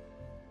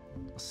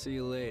 I'll see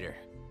you later.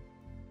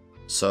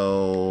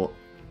 So,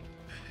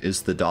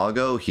 is the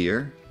doggo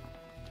here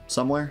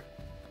somewhere?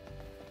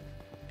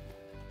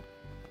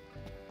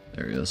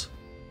 There he is.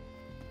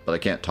 But I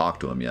can't talk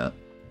to him yet.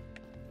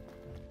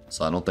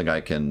 So I don't think I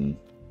can...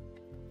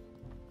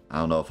 I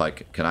don't know if I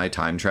can I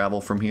time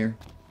travel from here?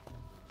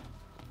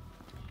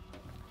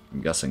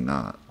 I'm guessing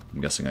not.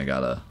 I'm guessing I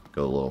gotta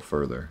go a little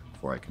further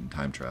before I can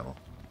time travel.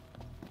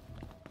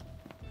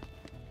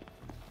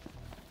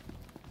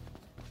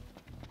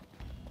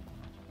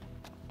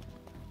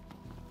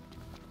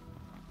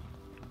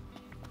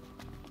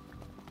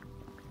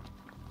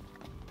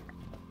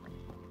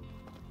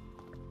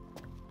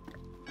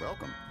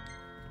 Welcome.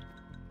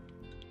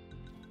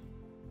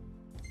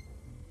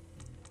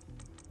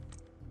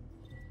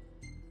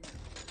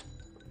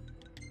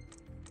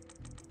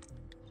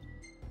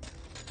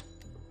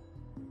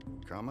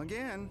 Come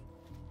again.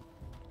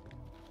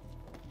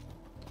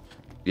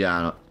 Yeah,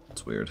 I know.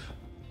 It's weird.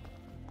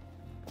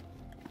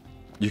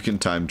 You can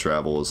time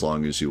travel as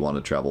long as you want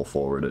to travel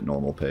forward at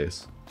normal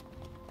pace.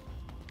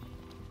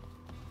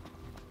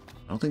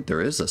 I don't think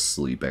there is a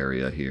sleep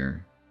area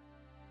here.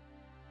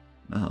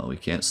 No, we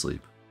can't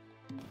sleep.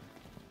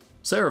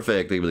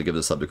 Seraphic, able to give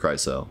this up to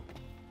Chryso.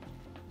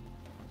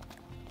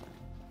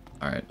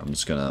 Alright, I'm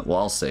just gonna... Well,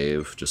 I'll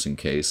save just in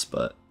case,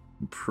 but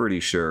I'm pretty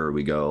sure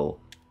we go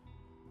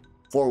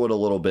forward a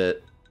little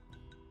bit.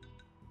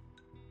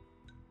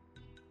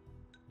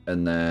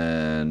 And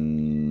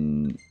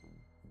then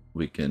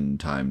we can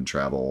time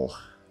travel.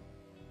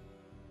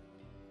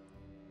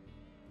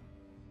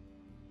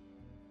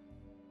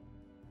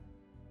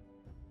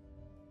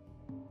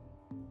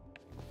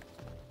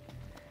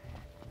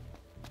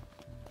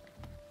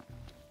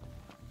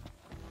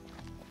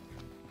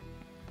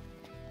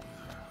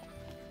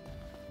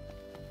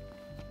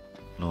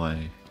 No,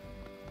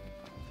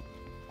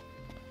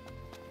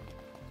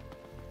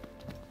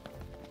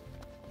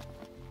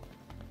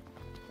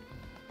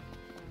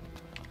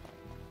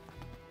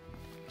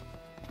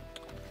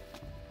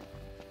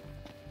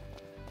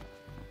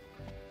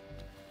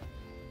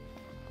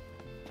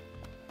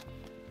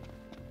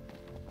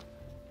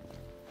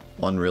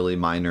 one really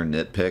minor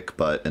nitpick,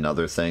 but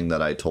another thing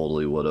that I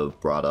totally would have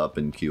brought up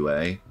in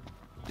QA.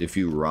 If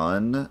you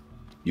run,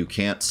 you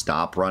can't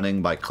stop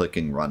running by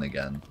clicking run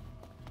again.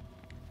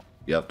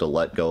 You have to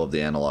let go of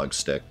the analog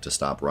stick to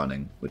stop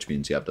running, which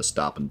means you have to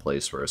stop in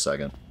place for a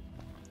second.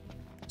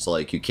 So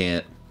like you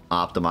can't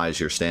optimize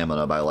your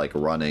stamina by like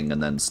running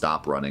and then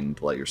stop running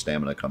to let your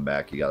stamina come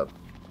back. You gotta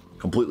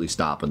completely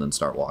stop and then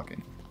start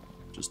walking.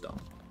 Just dumb.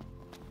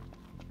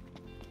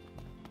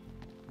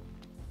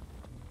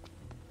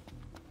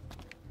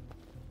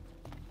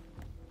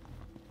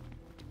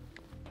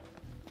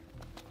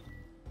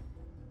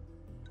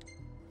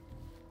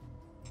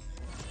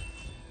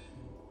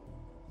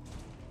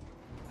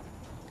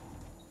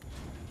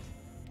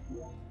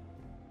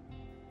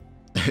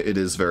 It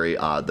is very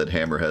odd that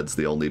Hammerhead's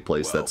the only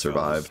place that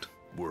survived.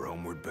 Fellas, we're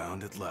homeward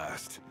bound at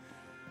last.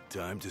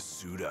 Time to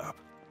suit up.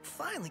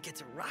 Finally get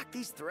to rock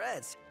these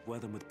threads. Wear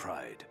them with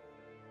pride.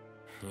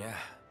 Yeah.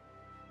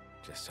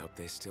 Just hope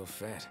they still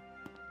fit.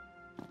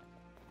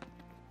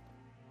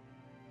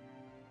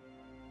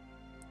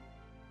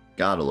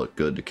 Gotta look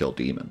good to kill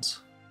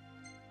demons.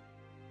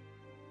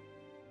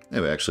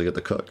 Hey, we actually get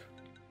to cook.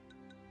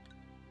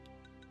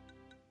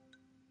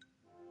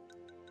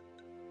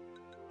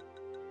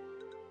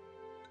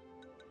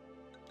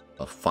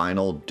 A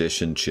final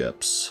dish and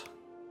chips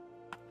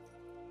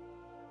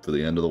for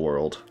the end of the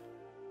world.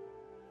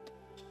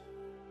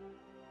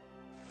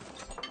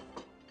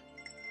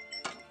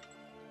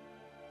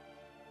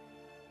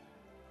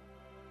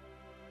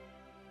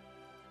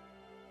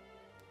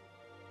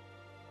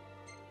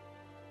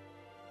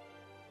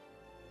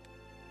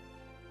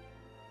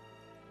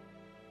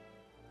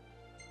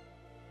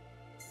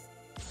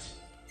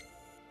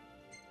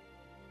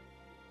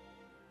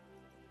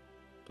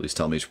 Please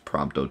tell me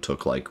Prompto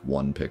took like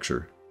one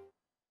picture.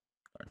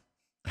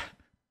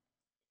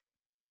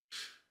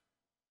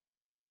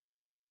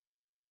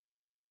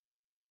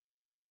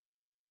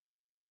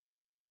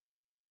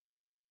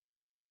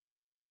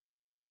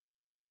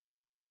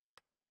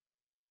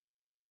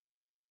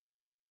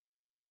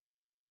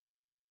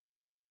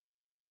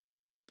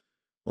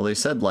 Well, they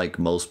said like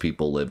most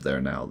people live there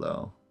now,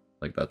 though.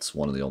 Like that's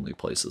one of the only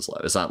places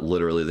left. It's not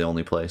literally the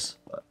only place,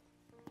 but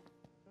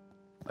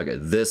okay,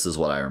 this is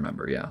what I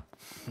remember. Yeah.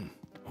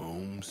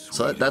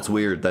 So that's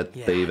weird that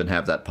they even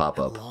have that pop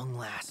up. Long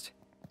last.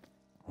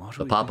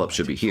 The pop up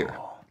should be here.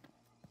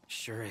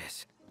 Sure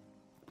is.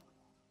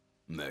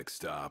 Next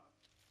stop,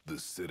 the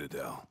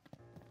Citadel.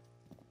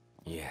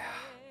 Yeah.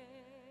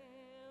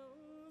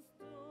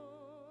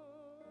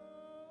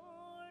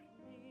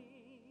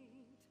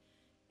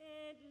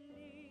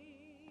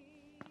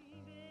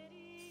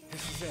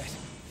 This is it.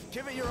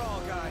 Give it your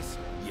all, guys.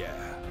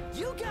 Yeah.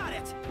 You got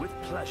it. With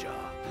pleasure.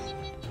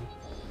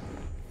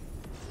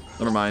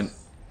 Never mind.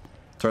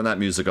 Turn that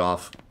music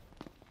off.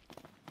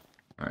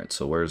 Alright,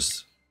 so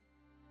where's...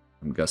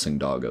 I'm guessing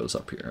Doggo's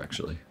up here,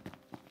 actually.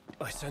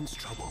 I sense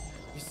trouble.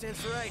 You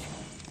sense right.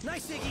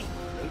 Nice, Iggy.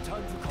 No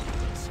time for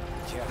compliments.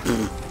 Yeah,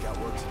 I got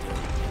work to do.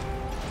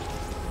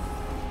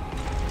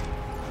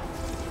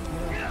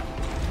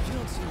 You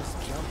don't seem as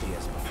jumpy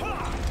as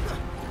before.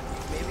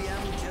 Maybe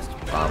I'm just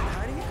better at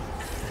hiding it?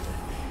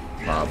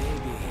 Pop.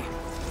 Maybe.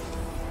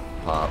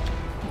 Pop.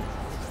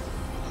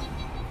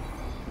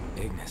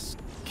 Ignis,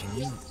 can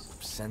you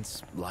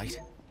sense light?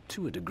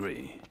 To a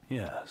degree,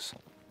 yes.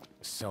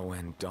 So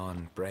when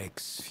dawn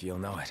breaks, you'll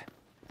know it.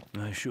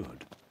 I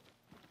should.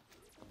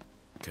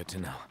 Good to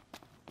know.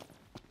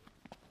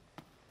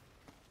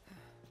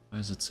 Why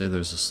does it say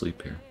there's a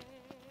sleep here?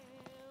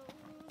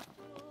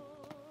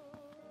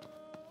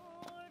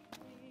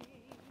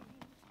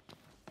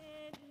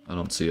 I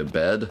don't see a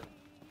bed.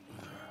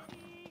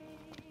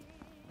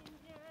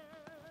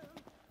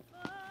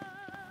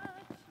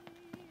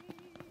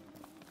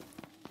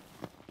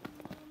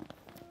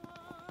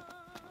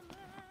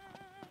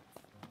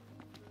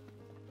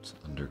 It's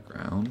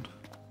underground.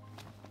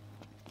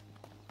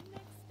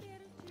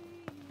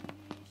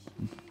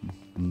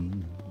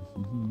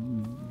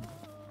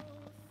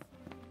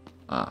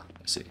 Ah,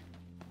 I see.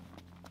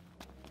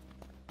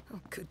 Oh,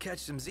 could catch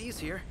some Z's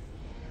here.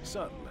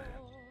 Certainly.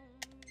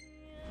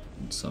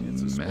 And some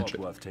It's a magic. spot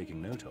worth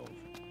taking note of.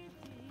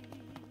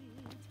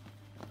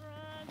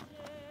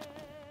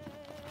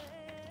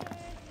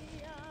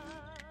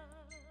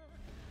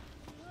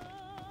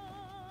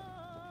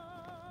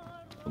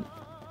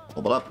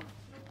 Hold it up.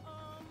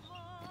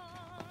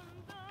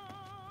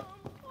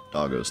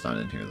 Doggo's not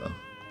in here, though.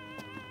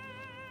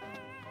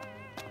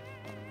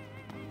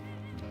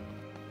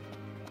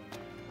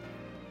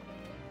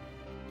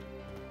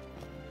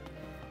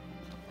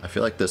 I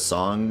feel like this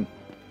song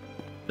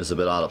is a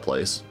bit out of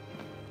place,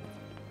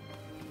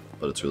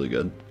 but it's really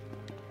good.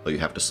 But you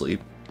have to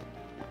sleep.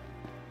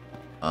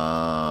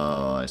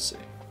 Oh, I see.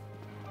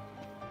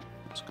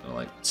 It's gonna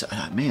like,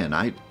 man,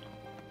 I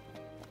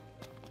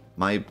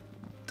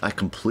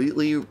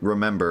completely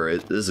remember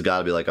it. This has got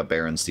to be like a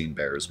Berenstein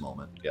Bears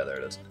moment. Yeah, there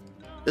it is.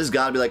 This has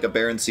got to be like a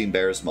Berenstein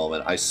Bears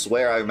moment. I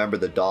swear I remember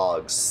the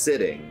dog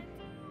sitting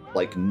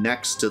like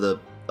next to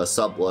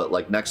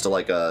next to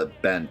like a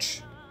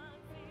bench.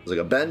 It was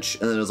like a bench,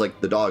 and then it was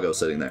like the doggo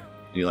sitting there.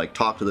 And you like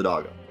talk to the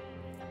doggo.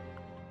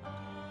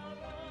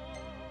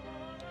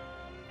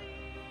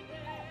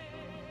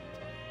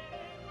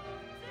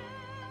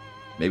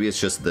 Maybe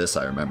it's just this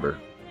I remember.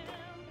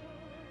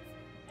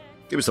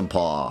 Give me some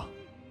paw.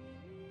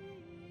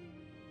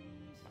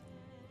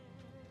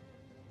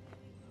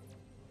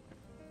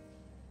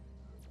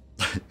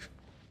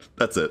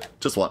 That's it.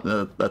 Just want.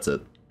 That's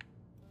it.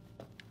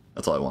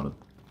 That's all I wanted.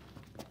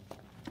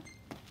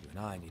 You and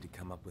I need to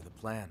come up with a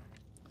plan.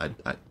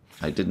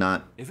 I did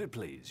not. If it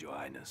please, Your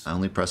Highness. I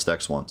only pressed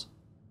X once.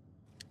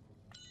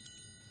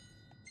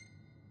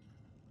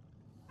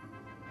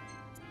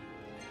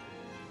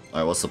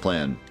 Alright, what's the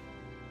plan?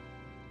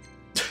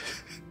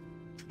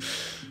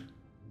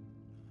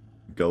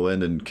 Go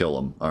in and kill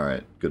him.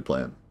 Alright, good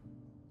plan.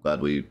 Glad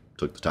we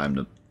took the time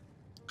to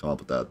come up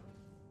with that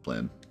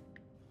plan.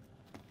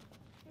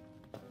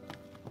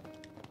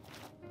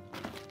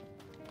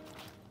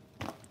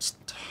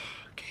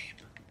 Game.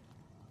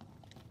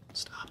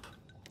 Stop.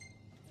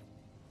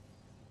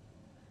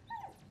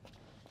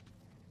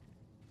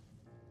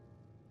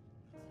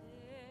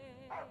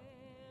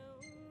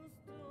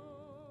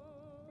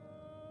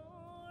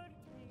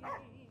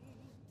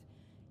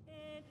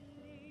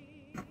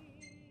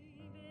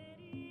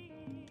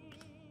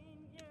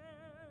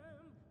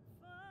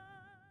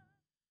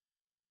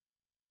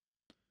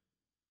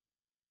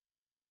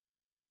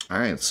 All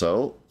right,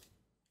 so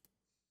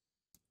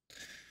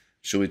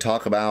should we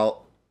talk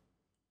about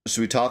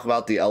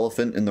the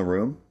elephant in the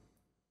room?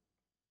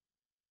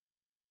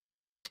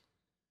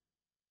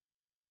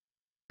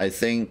 I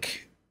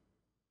think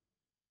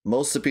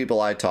most of the people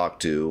I talk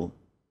to,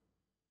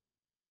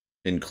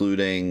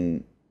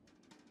 including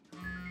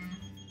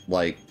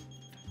like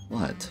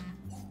What?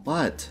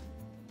 What?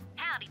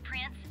 Howdy,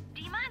 Prince.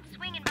 Do you mind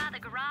swinging by the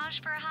garage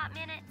for a hot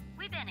minute?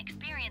 We've been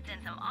experiencing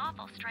some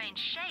awful strange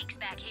shakes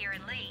back here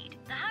in Lead.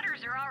 The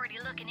hunters are already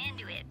looking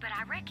into it, but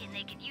I reckon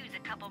they could use a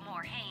couple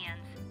more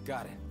hands.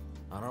 Got it.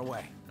 On our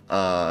way.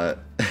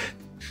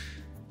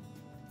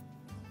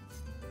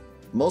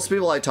 Most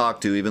people I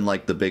talk to, even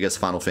like the biggest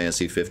Final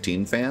Fantasy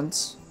 15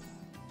 fans,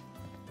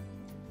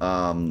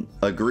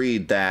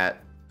 agreed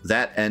that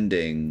that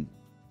ending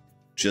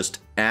just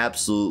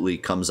absolutely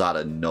comes out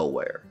of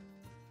nowhere.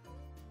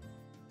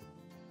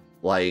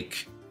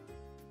 Like,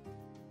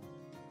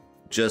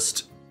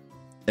 just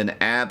an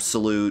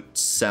absolute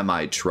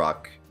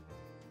semi-truck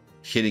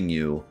hitting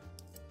you.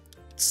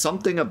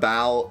 Something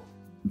about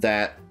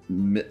that,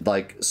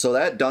 like, so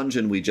that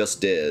dungeon we just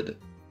did,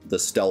 the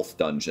stealth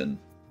dungeon,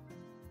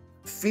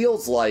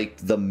 feels like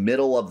the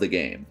middle of the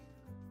game.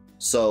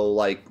 So,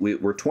 like,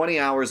 we're 20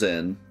 hours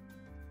in.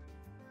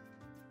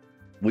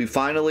 We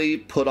finally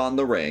put on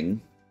the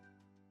ring.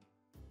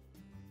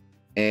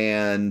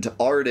 And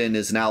Arden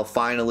is now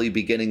finally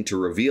beginning to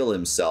reveal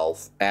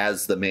himself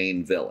as the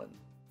main villain.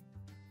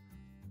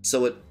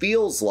 So it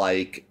feels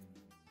like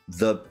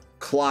the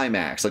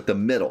climax, like the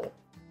middle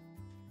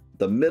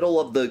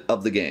of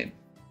the game,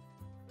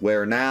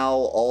 where now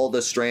all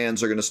the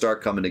strands are going to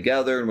start coming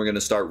together, and we're going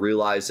to start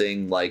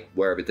realizing like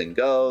where everything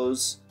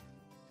goes.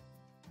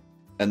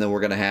 And then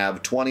we're going to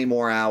have 20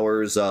 more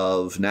hours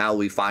of, now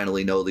we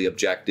finally know the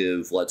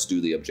objective, let's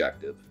do the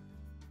objective.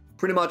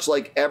 Pretty much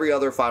like every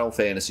other Final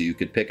Fantasy, you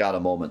could pick out a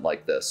moment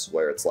like this,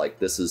 where it's like,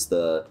 this is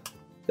the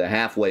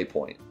halfway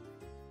point.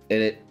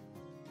 And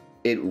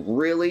it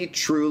really,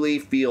 truly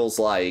feels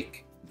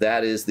like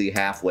that is the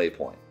halfway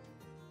point.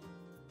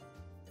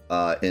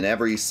 In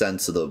every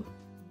sense of the,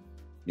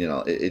 you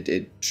know,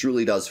 it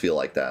truly does feel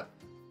like that.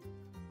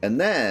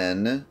 And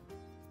then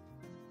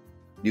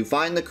you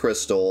find the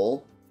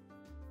crystal,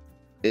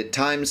 it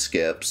time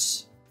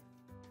skips,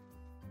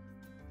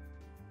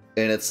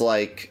 and it's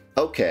like,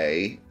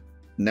 okay,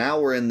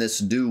 now we're in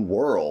this new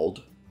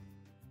world,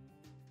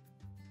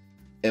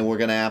 and we're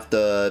gonna have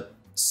to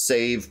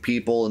save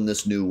people in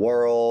this new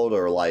world,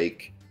 or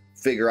like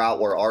figure out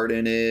where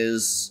Arden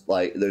is.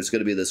 Like, there's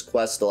gonna be this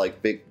quest to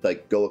like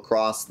go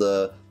across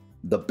the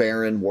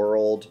barren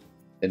world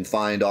and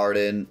find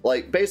Arden.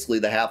 Like, basically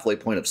the halfway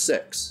point of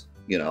 6,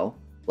 you know,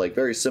 like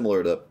very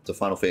similar to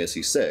Final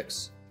Fantasy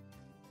 6.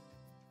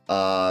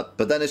 But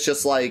then it's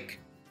just like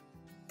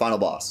final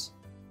boss.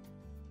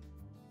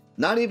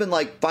 Not even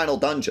like final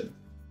dungeon.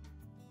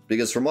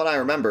 Because from what I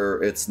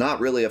remember, it's not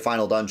really a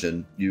final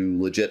dungeon. You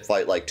legit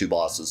fight like 2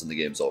 bosses and the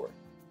game's over.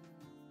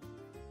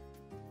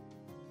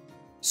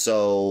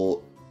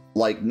 So,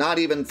 like, not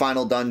even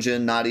final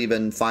dungeon, not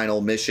even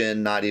final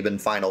mission, not even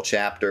final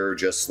chapter,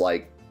 just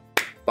like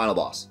final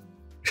boss.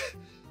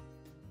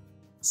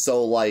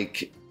 So,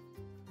 like,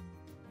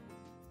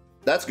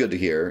 that's good to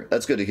hear.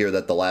 That's good to hear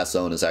that the last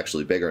zone is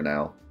actually bigger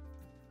now.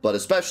 But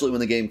especially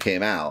when the game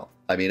came out,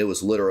 I mean, it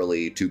was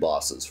literally 2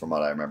 bosses from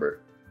what I remember.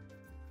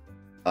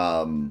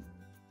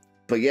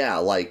 But yeah,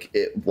 like,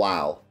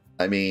 wow.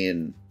 I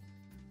mean,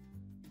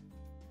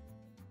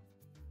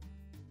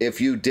 if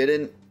you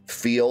didn't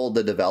feel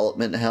the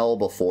development hell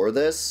before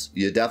this,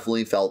 you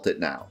definitely felt it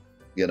now,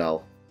 you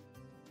know?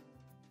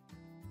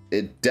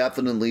 It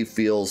definitely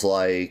feels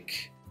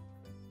like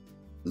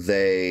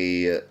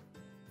they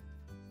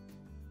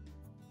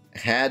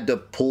had to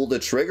pull the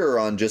trigger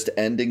on just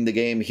ending the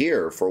game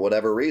here for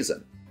whatever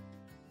reason.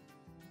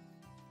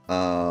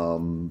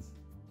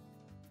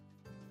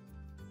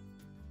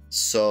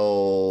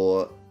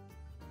 So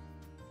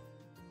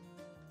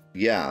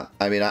yeah,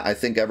 I mean, I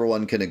think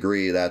everyone can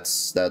agree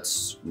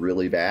that's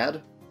really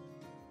bad.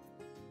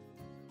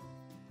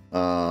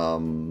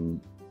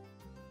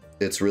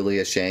 It's really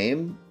a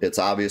shame. It's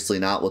obviously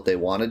not what they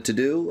wanted to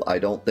do. I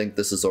don't think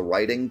this is a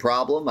writing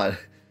problem.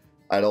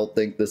 I don't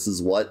think this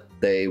is what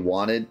they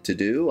wanted to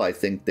do. I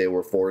think they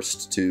were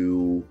forced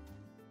to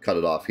cut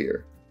it off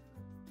here.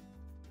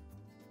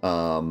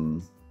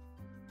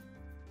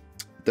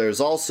 There's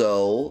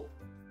also,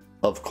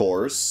 of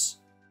course,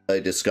 a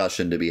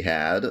discussion to be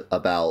had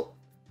about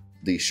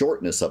the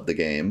shortness of the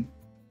game.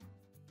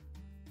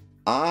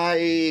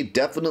 I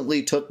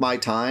definitely took my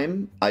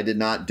time. I did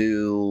not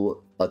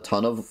do a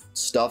ton of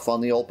stuff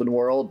on the open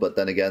world, but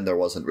then again, there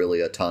wasn't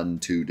really a ton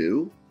to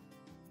do.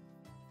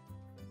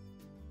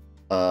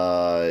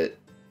 I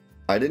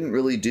didn't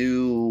really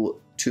do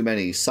too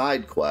many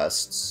side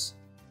quests,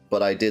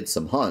 but I did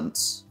some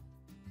hunts.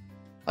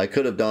 I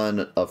could have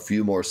done a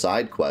few more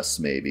side quests,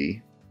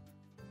 maybe.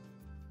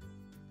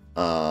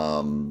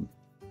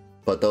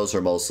 But those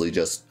are mostly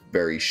just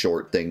very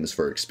short things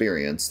for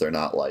experience. They're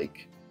not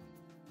like...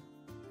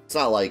 It's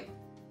not like,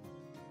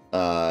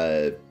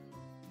 I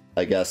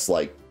guess,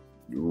 like,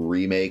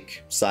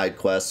 remake side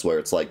quests where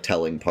it's like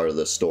telling part of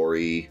the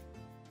story,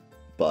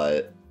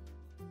 but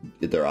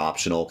they're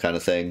optional kind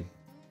of thing.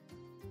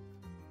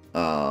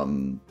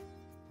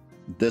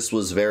 This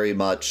was very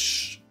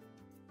much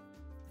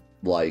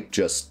like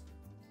just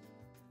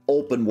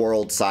open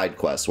world side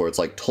quests where it's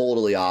like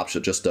totally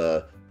optional, just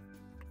a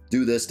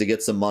do this to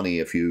get some money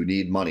if you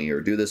need money,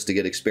 or do this to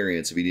get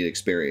experience if you need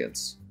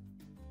experience,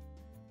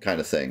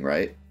 kind of thing,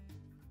 right?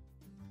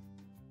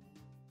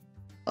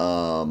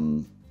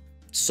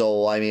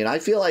 So, I mean, I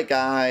feel like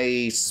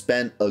I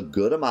spent a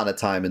good amount of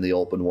time in the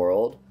open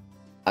world.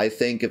 I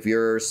think if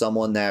you're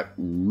someone that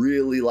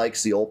really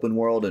likes the open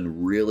world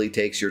and really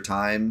takes your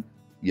time,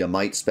 you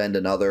might spend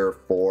another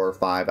 4 or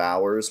 5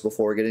 hours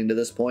before getting to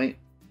this point.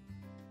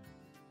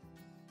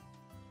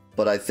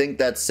 But I think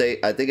I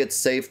think it's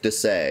safe to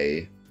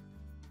say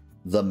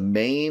the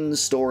main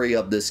story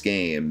of this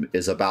game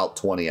is about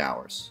 20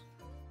 hours.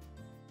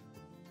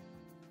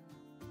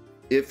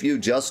 If you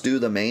just do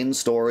the main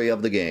story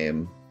of the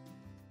game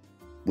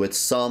with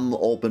some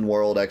open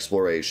world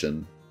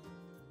exploration,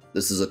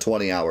 this is a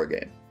 20-hour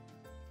game.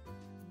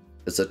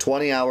 It's a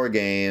 20-hour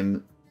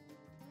game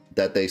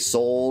that they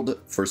sold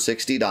for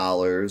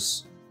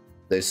 $60.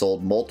 They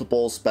sold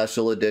multiple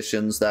special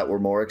editions that were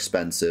more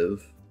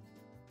expensive.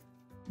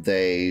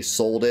 They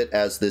sold it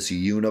as this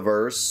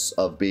universe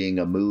of being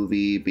a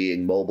movie,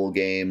 being mobile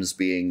games,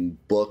 being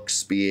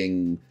books,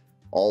 being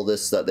all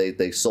this, that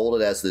they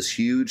sold it as this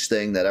huge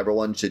thing that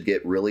everyone should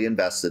get really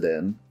invested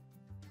in.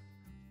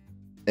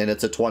 And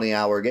it's a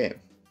 20-hour game.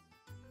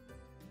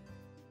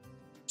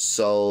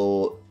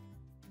 So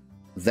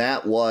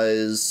that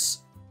was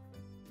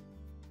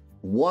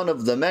one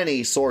of the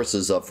many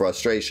sources of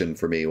frustration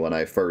for me when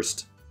I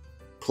first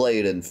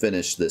played and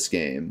finished this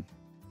game.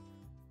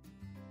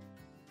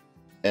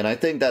 And I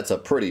think that's a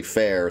pretty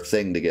fair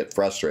thing to get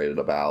frustrated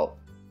about.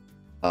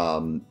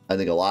 I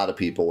think a lot of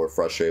people were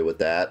frustrated with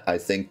that. I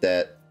think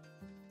that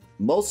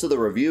most of the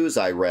reviews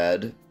I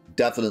read,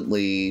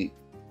 definitely,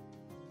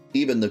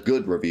 even the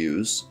good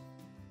reviews,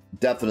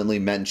 definitely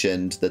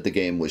mentioned that the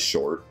game was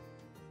short.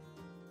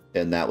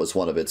 And that was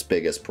one of its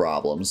biggest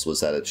problems, was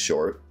that it's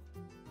short.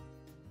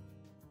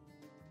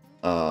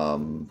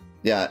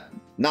 Yeah,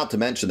 not to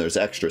mention there's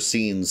extra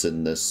scenes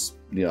in this.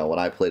 You know, when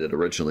I played it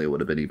originally, it would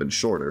have been even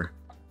shorter.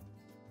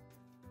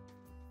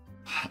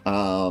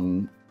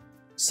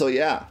 So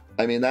yeah,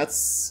 I mean,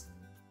 that's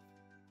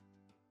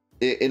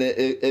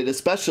it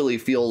especially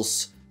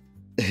feels,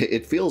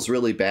 it feels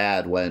really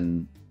bad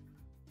when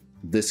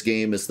this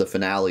game is the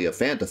finale of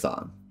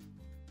Fantathon,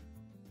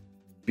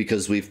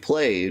 because we've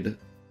played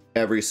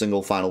every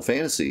single Final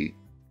Fantasy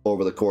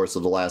over the course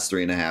of the last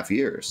 3.5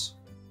 years,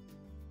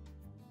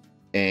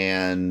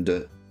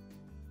 and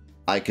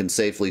I can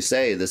safely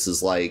say this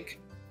is like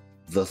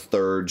the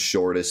third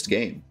shortest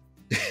game.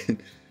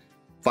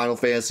 Final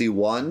Fantasy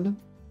 1,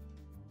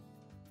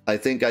 I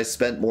think I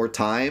spent more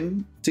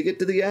time to get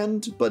to the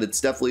end, but it's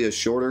definitely a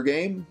shorter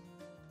game.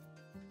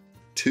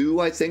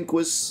 2, I think,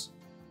 was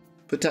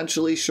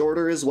potentially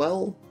shorter as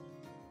well.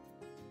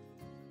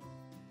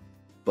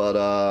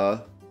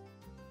 But,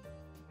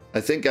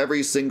 I think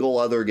every single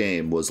other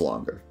game was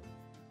longer.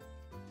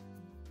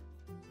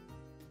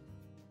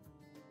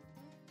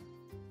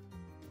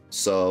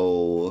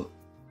 So,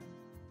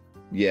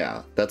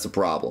 yeah, that's a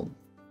problem.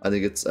 I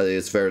think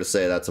it's fair to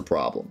say that's a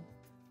problem.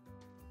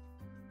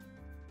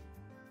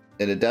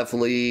 And it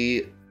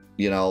definitely,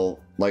 you know,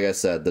 like I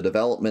said, the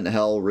development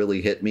hell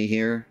really hit me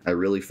here. I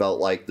really felt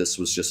like this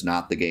was just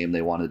not the game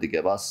they wanted to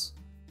give us.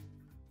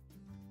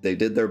 They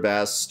did their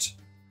best,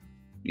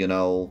 you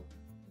know.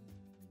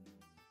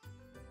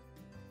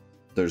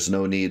 There's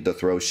no need to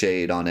throw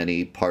shade on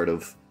any part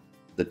of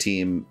the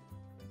team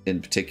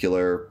in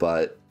particular,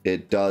 but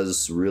it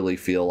does really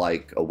feel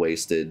like a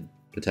wasted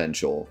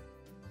potential.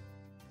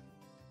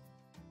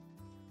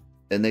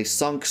 And they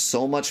sunk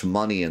so much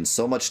money and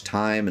so much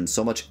time and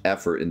so much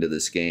effort into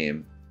this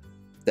game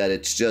that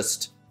it's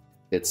just,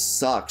 it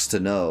sucks to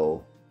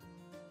know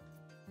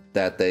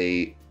that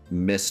they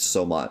missed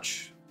so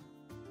much,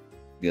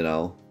 you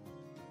know?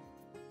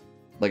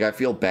 Like, I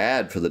feel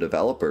bad for the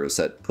developers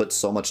that put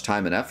so much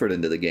time and effort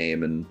into the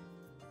game, and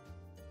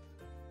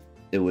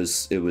it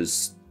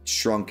was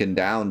shrunken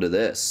down to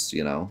this,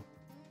 you know?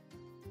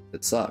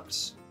 It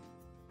sucks.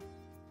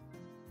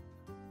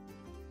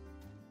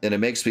 And it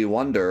makes me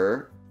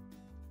wonder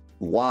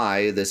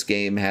why this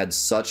game had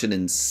such an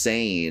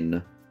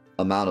insane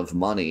amount of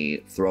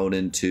money thrown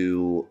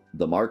into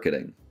the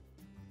marketing.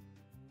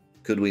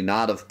 Could we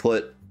not have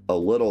put a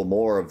little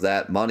more of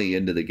that money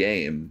into the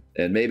game?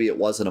 And maybe it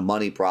wasn't a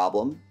money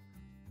problem.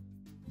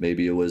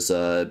 Maybe it was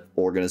a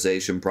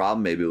organization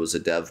problem. Maybe it was a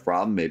dev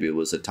problem. Maybe it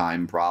was a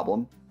time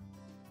problem.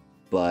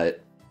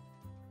 But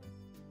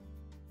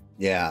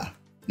yeah,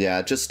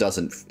 it just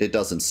doesn't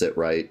sit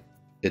right.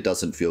 It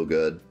doesn't feel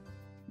good.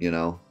 You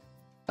know,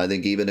 I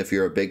think even if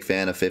you're a big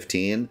fan of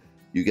 15,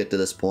 you get to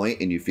this point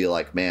and you feel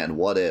like, man,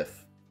 what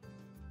if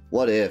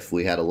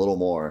we had a little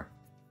more,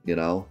 you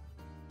know?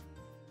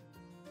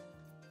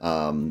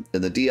 And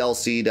the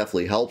DLC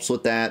definitely helps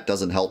with that.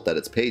 Doesn't help that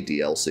it's paid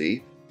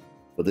DLC,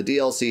 but the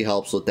DLC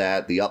helps with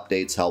that. The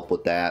updates help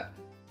with that.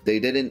 They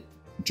didn't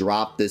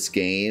drop this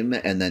game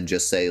and then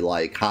just say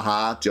like,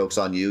 haha, joke's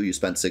on you. You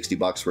spent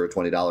 $60 for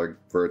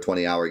a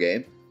 $20-hour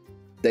game.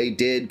 They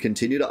did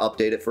continue to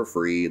update it for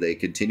free. They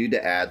continued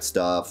to add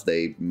stuff.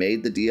 They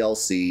made the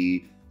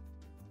DLC,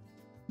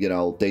 you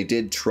know, they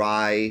did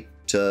try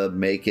to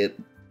make it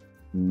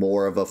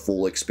more of a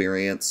full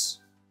experience.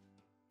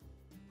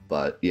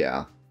 But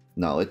yeah,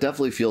 no, it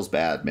definitely feels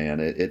bad, man.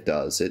 It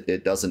does.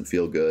 It doesn't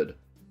feel good.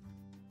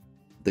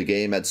 The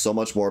game had so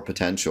much more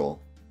potential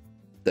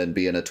than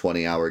being a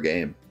 20-hour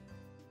game.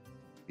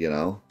 You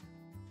know?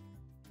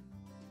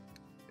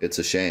 It's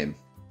a shame.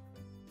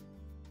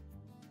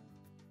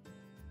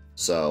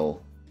 So...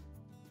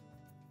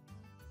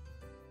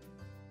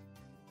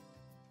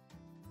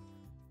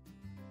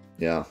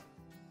 yeah.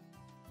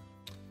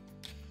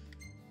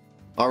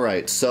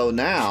 Alright, so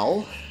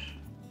now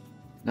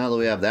that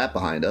we have that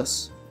behind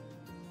us,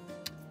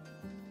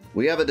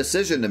 we have a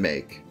decision to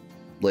make,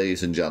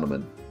 ladies and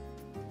gentlemen.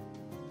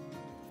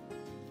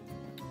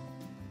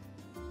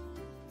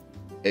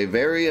 A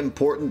very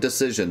important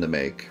decision to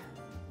make.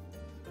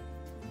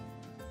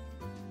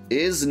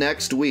 Is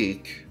next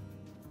week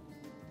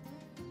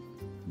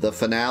the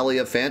finale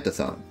of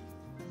Fantathon?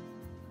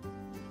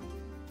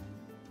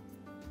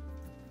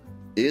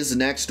 Is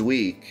next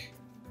week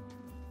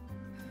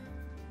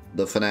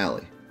the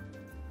finale?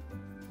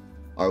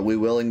 Are we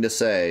willing to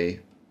say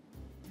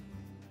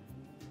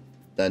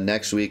that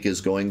next week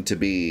is going to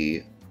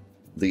be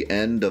the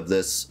end of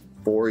this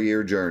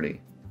 4-year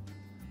journey?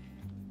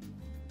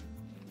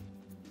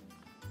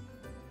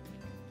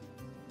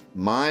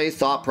 My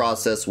thought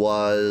process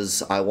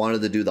was I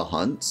wanted to do the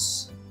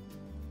hunts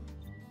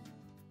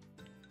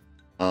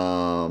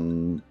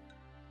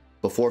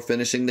before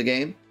finishing the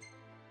game.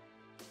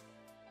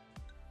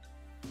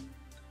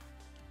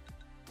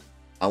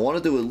 I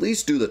wanted to at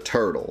least do the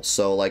turtle.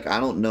 So, like,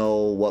 I don't know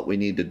what we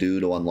need to do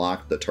to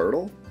unlock the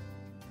turtle.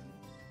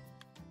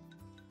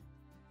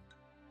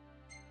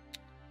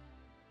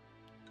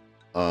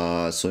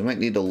 So we might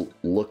need to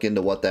look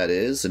into what that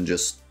is and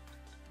just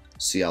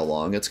see how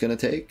long it's going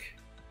to take.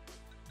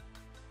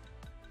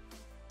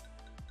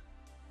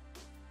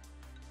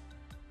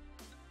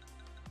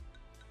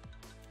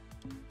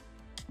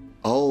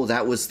 Oh,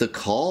 that was the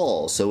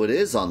call. So it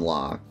is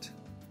unlocked.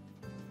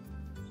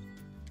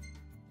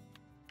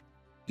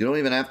 You don't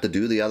even have to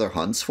do the other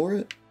hunts for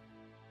it?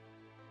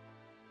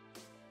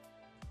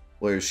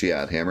 Where is she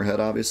at? Hammerhead,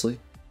 obviously.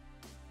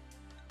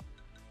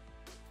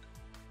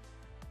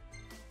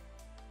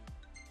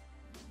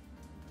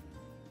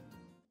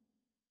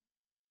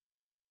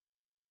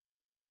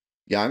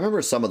 Yeah, I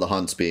remember some of the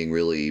hunts being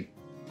really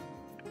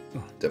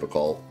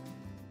difficult.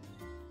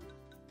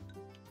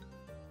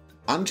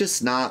 I'm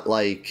just not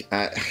like...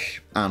 I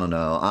don't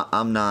know.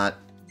 I'm not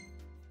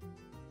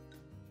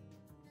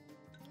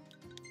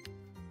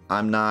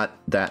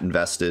that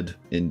invested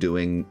in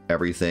doing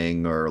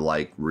everything or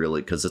like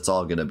really, because it's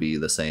all going to be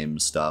the same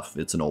stuff.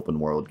 It's an open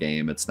world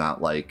game. It's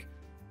not like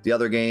the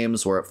other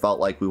games where it felt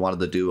like we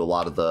wanted to do a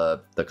lot of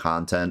the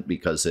content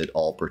because it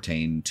all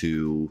pertained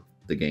to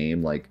the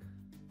game. Like,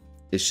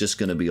 it's just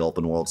going to be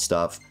open world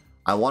stuff.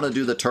 I want to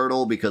do the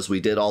turtle because we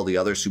did all the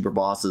other super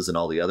bosses in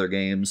all the other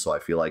games, so I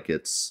feel like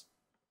it's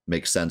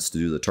makes sense to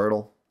do the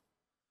turtle.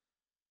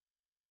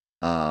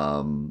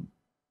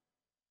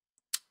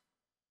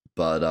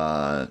 But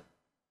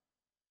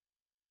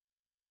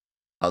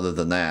other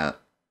than that,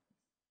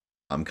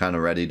 I'm kind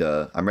of ready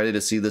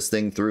to see this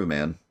thing through,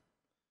 man.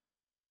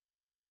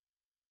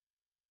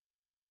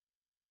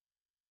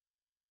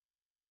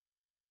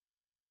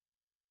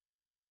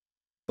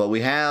 But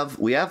we have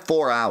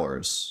 4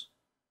 hours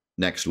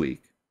next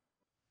week.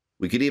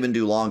 We could even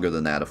do longer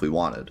than that if we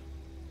wanted.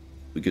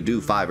 We could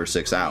do 5 or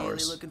 6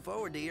 hours. Really looking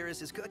forward to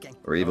Iris' cooking.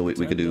 Or even we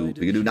could do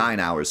 9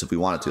 hours if we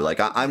wanted to. Like,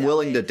 I'm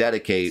willing to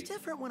dedicate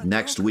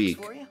next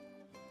week,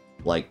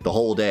 like, the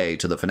whole day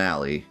to the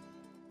finale.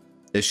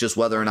 It's just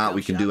whether or not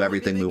we can do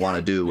everything we want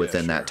to do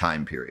within that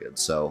time period.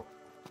 So,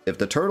 if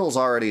the turtle's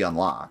already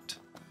unlocked,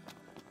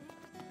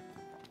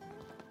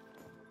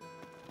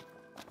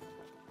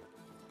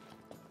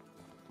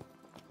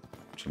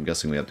 which I'm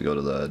guessing we have to go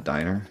to the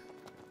diner.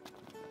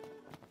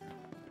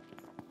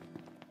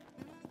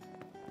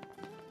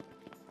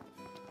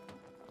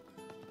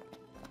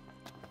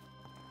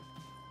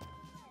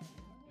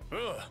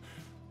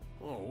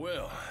 Oh,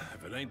 well,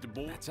 if it ain't the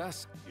boy, That's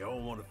us.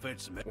 y'all want to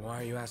fetch some...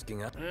 Why are you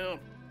asking us? Well,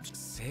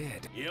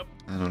 Sid. yep.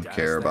 I don't Guys,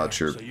 care about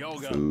your so y'all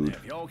got, food.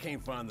 if y'all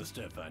can't find the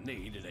stuff I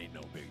need, it ain't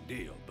no big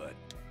deal, but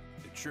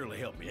it'd surely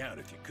help me out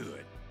if you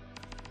could.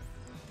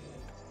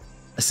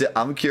 See,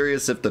 I'm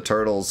curious if the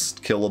turtle's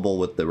killable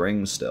with the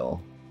ring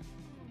still.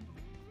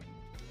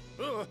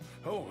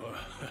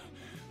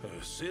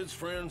 Sid's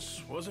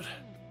friends, was it?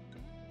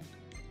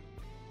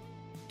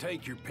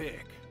 Take your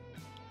pick.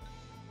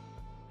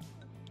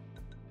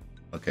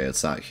 Okay,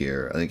 it's not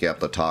here. I think you have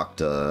to talk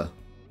to...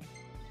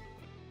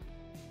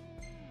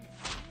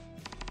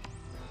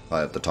 I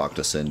have to talk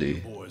to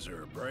Cindy. You boys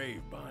are a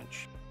brave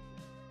bunch.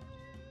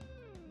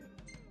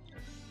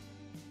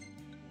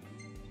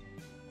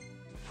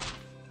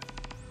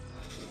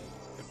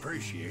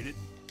 Appreciate it.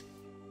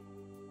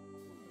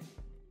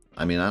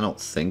 I mean, I don't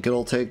think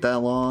it'll take that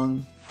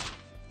long.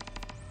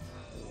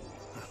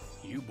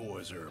 You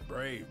boys are a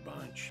brave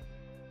bunch.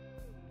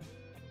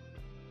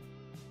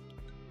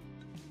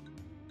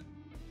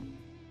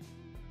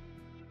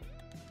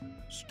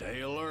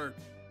 Stay alert.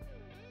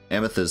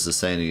 Amethyst is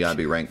saying you gotta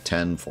be ranked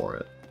 10 for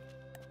it.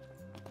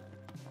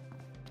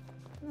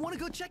 Want to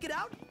go check it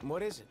out?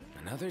 What is it?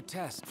 Another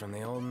test from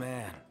the old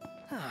man.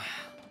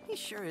 He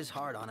sure is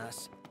hard on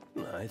us.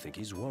 I think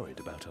he's worried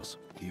about us.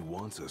 He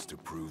wants us to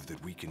prove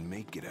that we can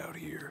make it out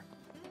here.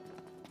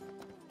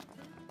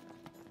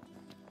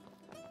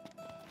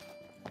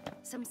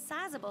 Some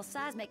sizable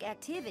seismic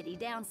activity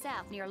down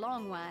south near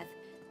Longwithe.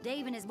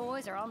 Dave and his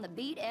boys are on the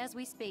beat as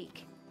we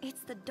speak.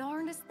 It's the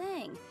darndest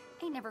thing.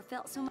 Ain't never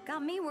felt so much.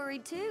 Got me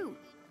worried too.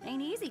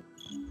 Ain't easy.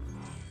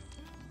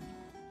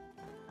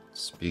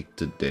 Speak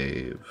to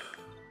Dave.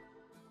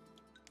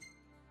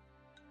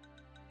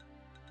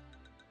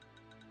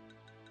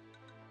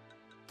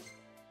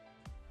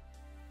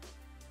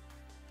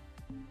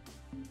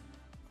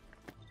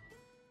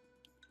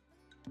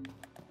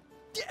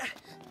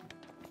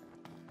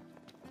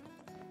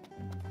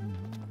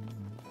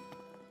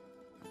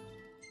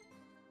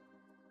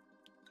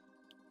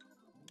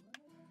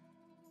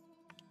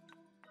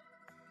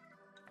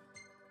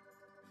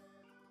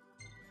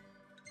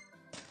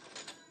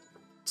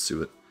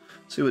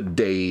 See what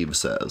Dave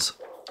says.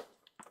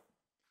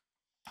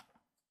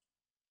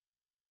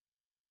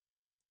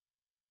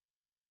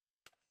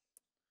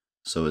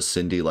 So is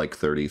Cindy like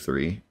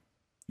 33?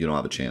 You don't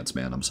have a chance,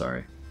 man. I'm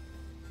sorry.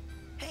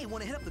 Hey,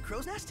 want to hit up the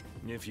crow's nest?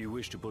 If you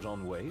wish to put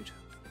on weight,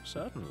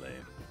 certainly.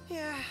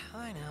 Yeah,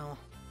 I know.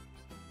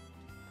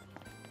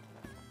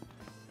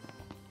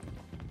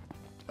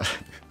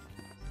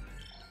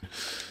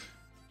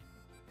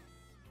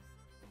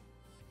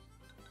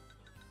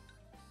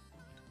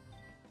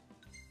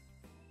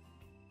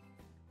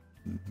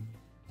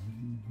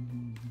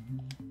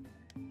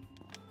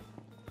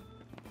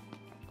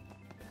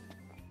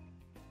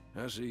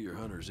 I see your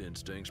hunter's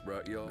instincts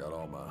brought y'all. Got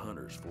all my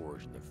hunters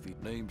foraged in the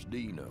field. Name's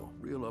Dino.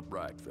 Real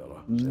upright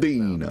fella.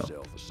 Dino. Found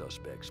himself a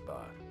suspect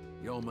spot.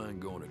 Y'all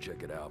mind going to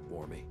check it out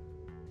for me?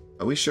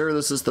 Are we sure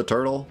this is the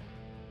turtle?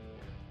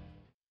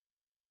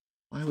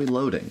 Why are we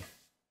loading?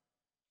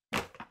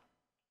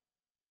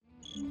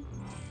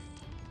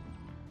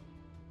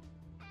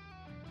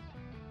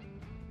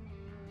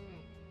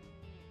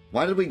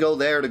 Why did we go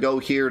there to go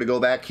here to go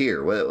back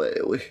here?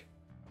 Wait.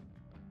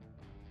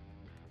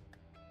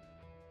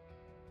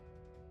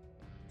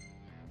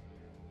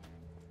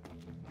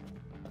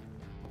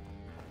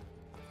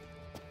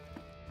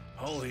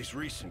 All these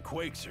recent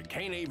quakes are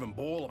can't even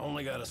boil.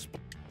 Only got a.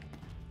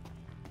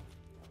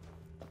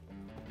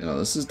 You know,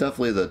 this is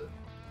definitely the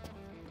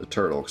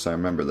turtle, because I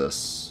remember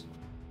this.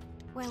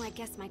 Well, I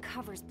guess my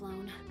cover's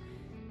blown.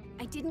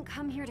 I didn't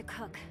come here to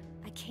cook.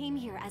 I came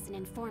here as an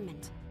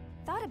informant.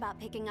 Thought about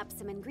picking up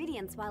some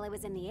ingredients while I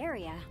was in the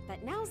area,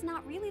 but now's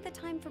not really the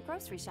time for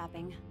grocery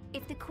shopping.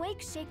 If the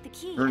quakes shake the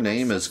key, Her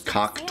name is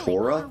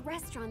Coctora? Our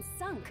restaurant's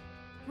sunk.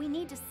 We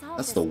need to solve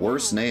That's this the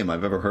worst now. name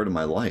I've ever heard in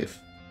my life.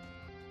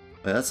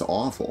 That's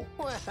awful.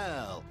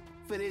 Well,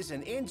 if it is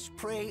an inch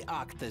pre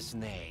octus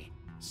nay.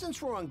 Since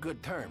we're on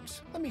good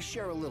terms, let me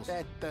share a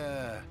little.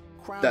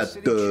 Crown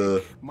City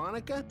chick,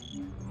 Monica?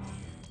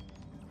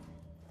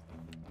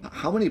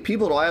 How many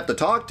people do I have to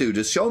talk to?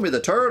 Just show me the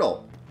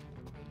turtle.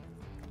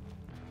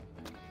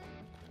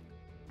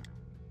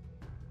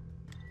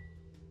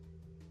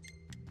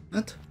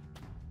 What?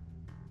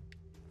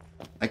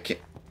 I can't.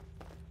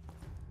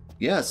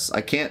 Yes,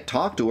 I can't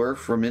talk to her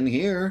from in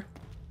here.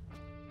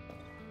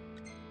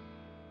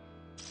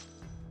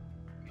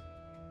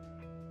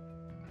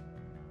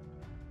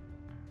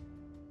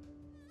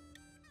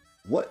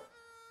 What?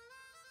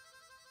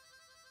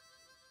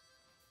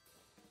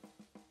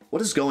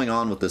 What is going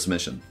on with this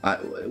mission?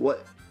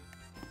 What?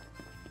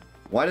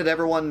 Why did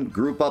everyone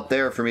group up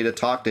there for me to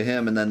talk to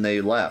him and then they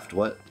left?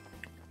 What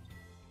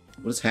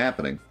is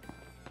happening?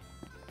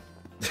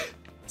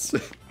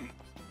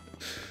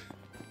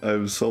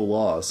 I'm so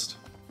lost.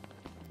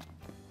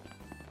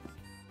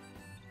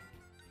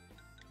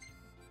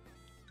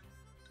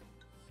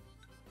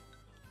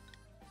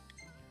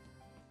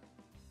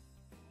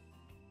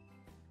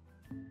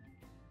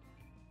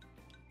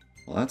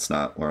 Well, that's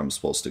not where I'm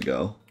supposed to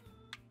go.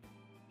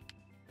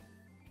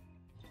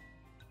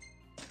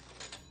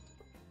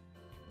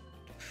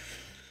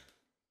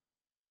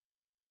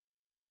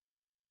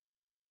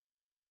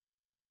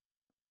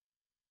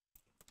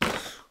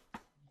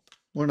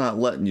 We're not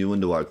letting you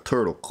into our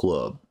turtle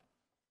club.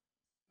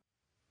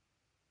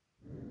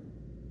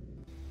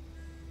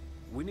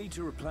 We need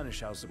to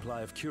replenish our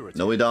supply of curatives.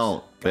 No, we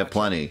don't. We have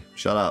plenty.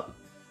 Shut up.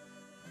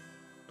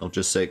 Don't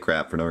just say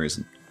crap for no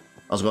reason.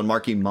 I was going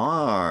Marky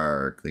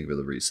Mark. Thank you for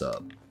the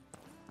resub.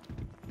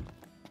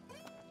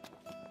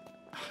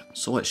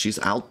 So what? She's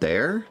out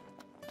there?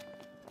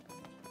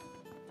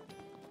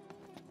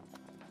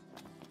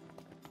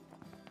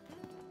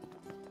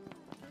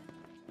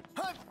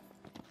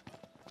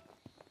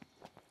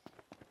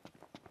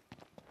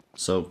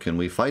 So can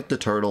we fight the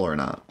turtle or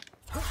not?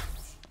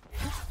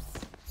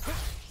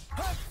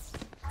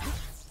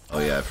 Oh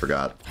yeah, I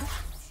forgot.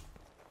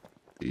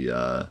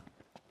 The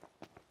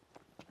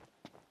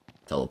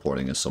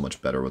teleporting is so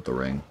much better with the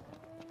ring.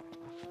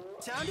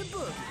 Time to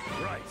book.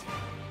 Right.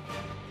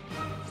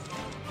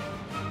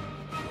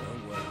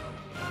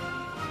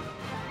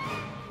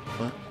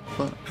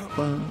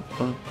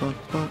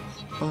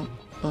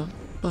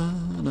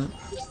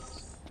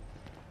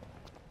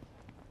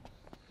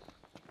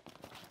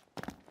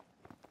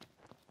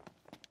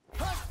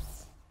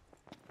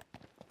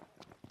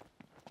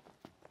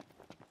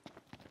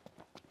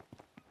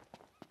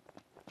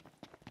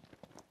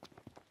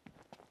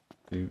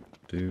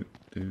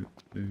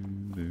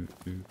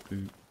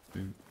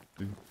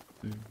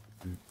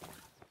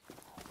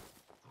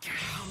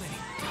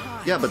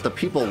 Yeah, but the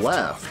people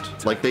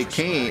left. Like,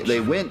 they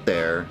went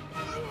there,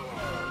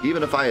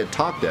 even if I had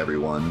talked to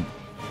everyone,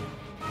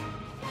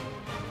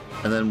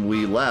 and then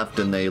we left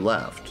and they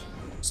left.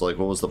 So, like,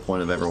 what was the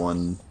point of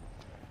everyone?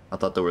 I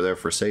thought they were there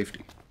for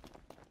safety.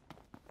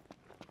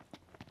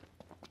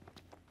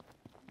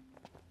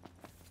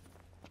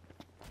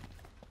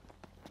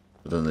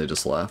 But then they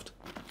just left.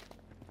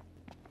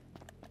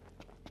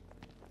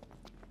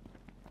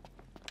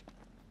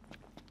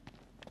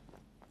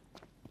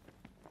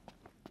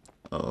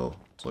 Oh,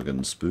 it's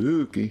looking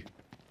spooky.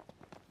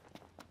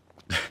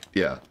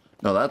 Yeah,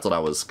 no, that's what I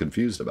was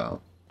confused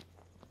about.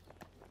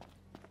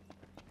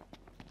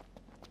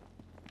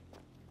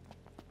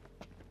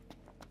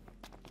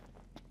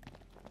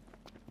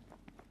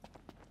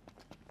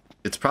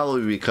 It's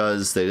probably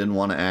because they didn't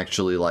want to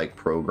actually, like,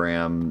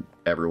 program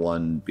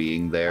everyone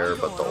being there,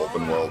 but the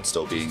open world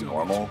still being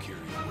normal.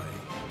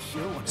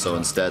 So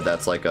instead,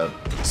 that's like a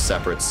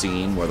separate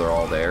scene where they're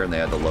all there, and they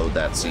had to load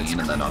that scene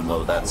and then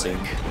unload that scene.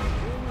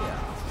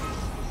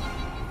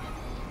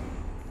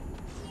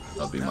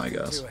 That'd be my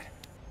guess.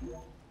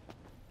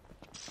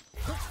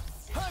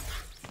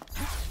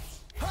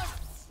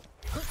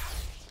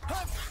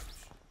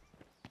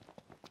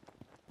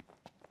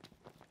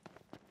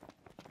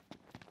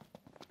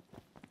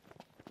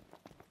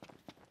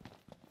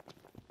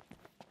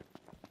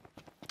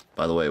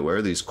 By the way, where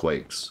are these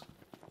quakes?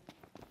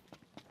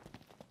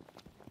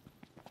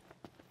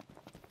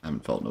 I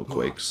haven't felt no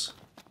quakes.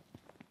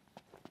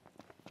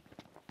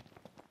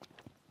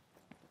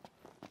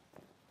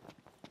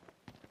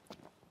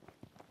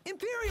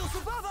 Imperials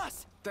above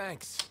us!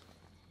 Thanks.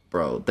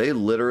 Bro, they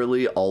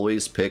literally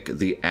always pick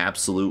the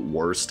absolute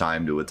worst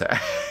time to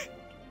attack.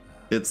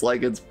 It's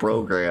like it's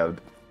programmed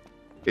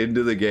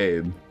into the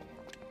game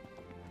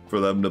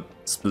for them to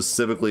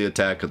specifically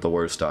attack at the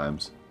worst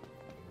times.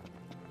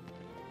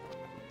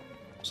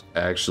 It's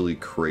actually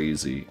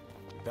crazy.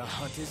 The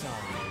hunt is on.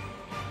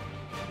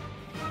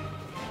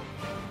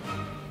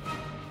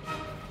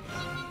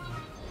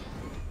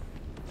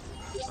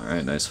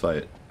 Alright, nice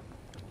fight.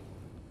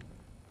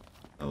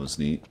 That was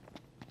neat.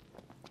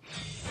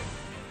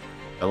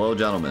 Hello,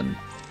 gentlemen.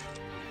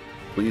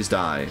 Please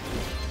die.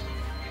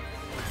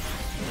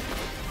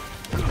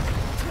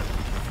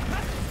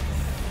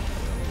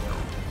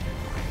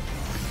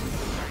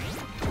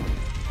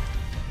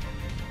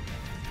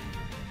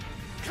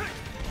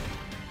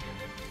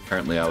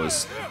 Apparently I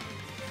was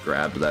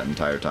grabbed that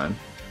entire time.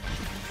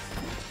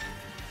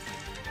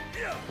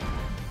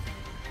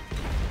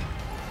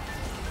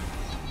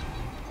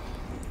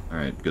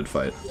 Alright, good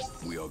fight.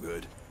 We all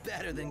good?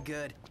 Better than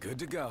good. Good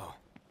to go.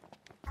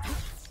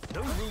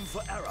 No room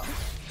for error.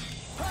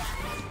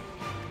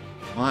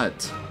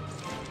 What?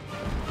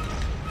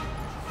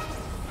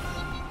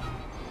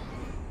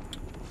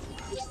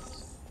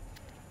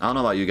 I don't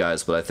know about you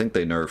guys, but I think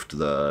they nerfed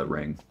the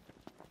ring.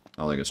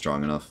 I don't think it's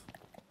strong enough.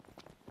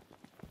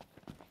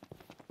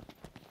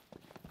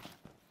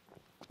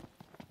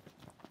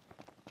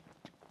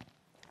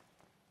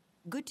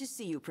 Good to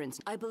see you, Prince.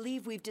 I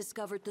believe we've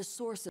discovered the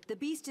source of... The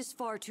beast is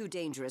far too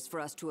dangerous for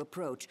us to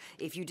approach.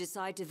 If you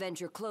decide to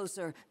venture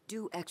closer,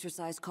 do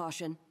exercise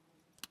caution.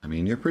 I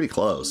mean, you're pretty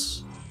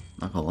close.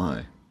 Not gonna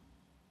lie.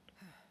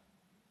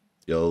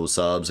 Yo,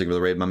 subs, thank you for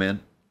the raid, my man.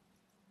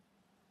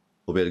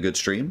 Hope you had a good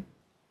stream.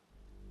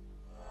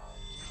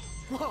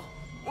 Whoa,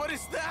 what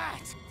is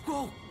that?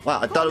 Whoa.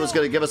 Wow, I thought it was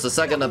gonna give us a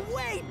second to...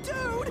 Wait,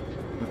 dude!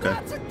 Okay.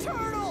 That's a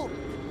turtle!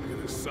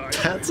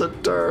 That's a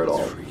turtle.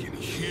 Freaking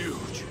huge.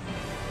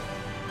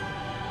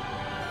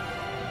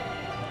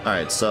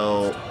 Alright,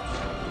 so...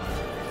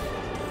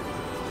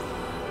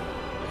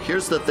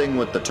 here's the thing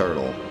with the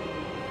turtle.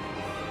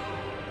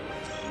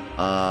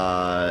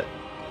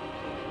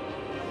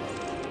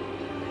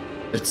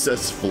 It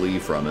says flee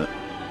from it.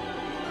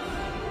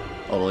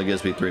 Oh, it only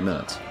gives me 3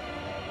 minutes.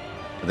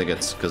 I think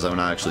it's because I'm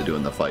not actually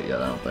doing the fight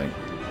yet, I don't think.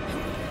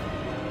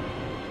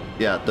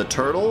 Yeah, the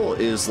turtle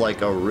is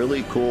like a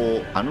really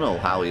cool... I don't know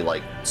how he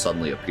like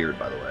suddenly appeared,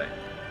 by the way.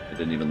 It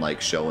didn't even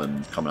like show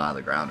him coming out of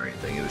the ground or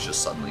anything. It was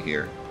just suddenly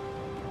here.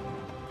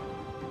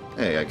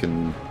 Hey, I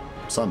can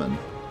summon.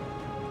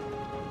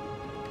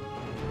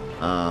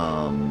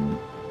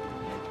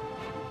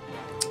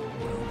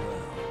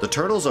 The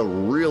turtle's a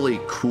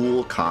really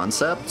cool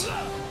concept.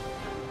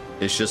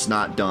 It's just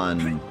not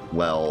done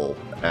well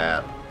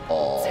at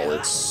all.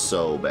 It's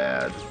so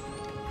bad.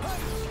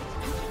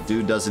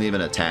 Dude doesn't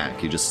even attack.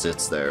 He just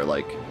sits there.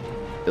 Like,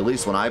 at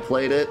least when I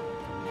played it,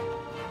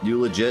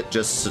 you legit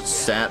just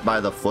sat by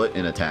the foot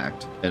and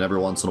attacked. And every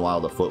once in a while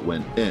the foot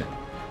went, eh.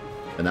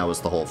 And that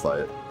was the whole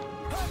fight.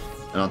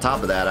 And on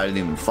top of that, I didn't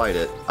even fight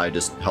it. I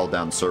just held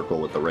down circle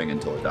with the ring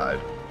until it died.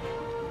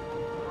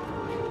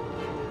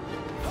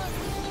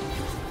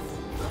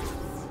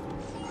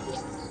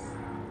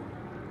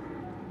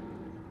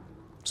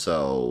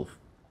 So...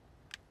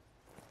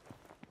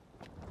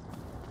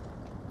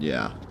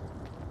 yeah.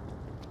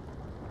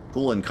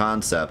 Cool in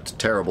concept,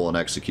 terrible in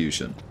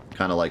execution.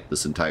 Kind of like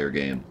this entire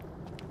game,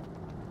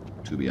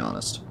 to be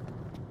honest.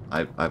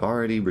 I've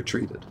already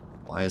retreated.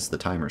 Why is the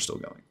timer still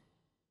going?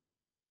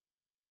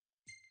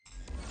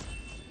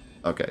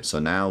 Okay, so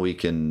now we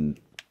can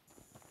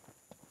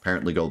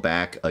apparently go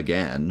back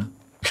again.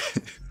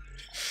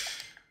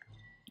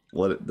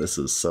 What? This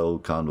is so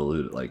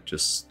convoluted. Like,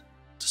 just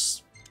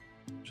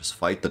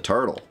fight the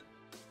turtle.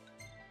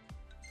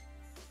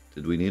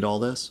 Did we need all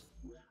this?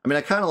 I mean,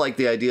 I kind of like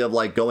the idea of,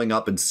 like, going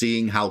up and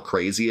seeing how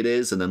crazy it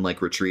is, and then,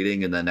 like,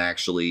 retreating, and then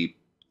actually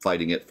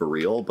fighting it for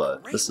real,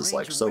 but this is,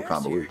 like, so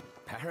convoluted.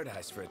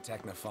 Paradise for a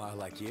technophile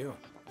like you.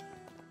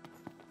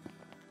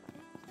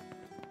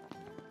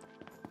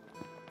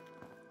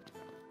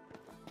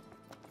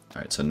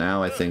 Alright, so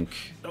now I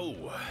think...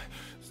 oh,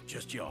 it's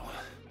just y'all.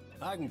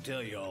 I can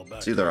tell you all about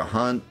it's either a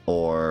hunt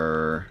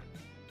or...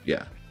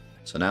 yeah.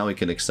 So now we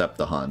can accept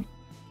the hunt.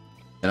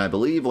 And I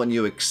believe when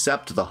you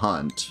accept the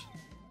hunt,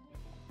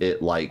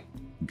 it, like,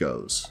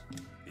 goes.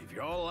 If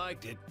y'all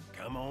liked it,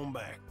 come on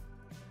back.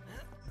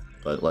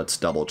 But let's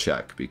double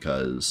check,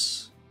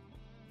 because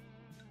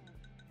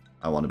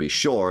I want to be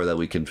sure that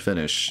we can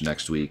finish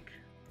next week.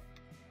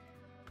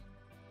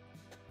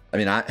 I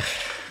mean, I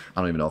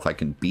don't even know if I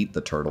can beat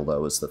the turtle,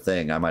 though, is the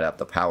thing. I might have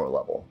the power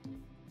level.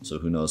 So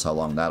who knows how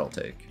long that'll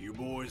take. You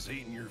boys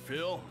eating your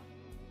fill?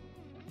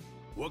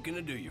 What can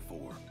I do you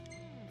for?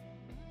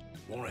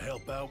 Want to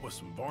help out with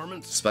some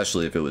varmints?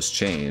 Especially if it was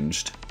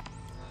changed.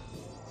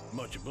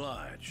 Much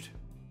obliged.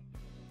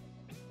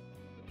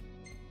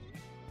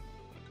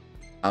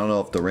 I don't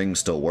know if the ring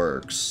still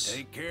works.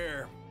 Take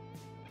care.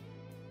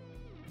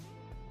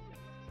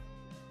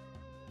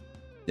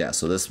 Yeah,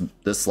 so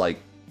this like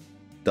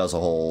does a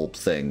whole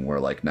thing where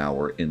like now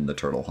we're in the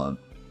turtle hunt.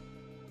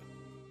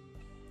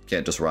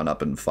 Can't just run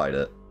up and fight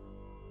it.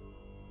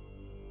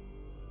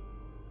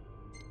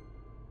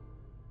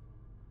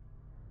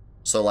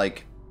 So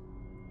like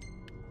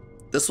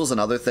this was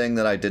another thing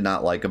that I did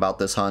not like about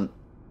this hunt.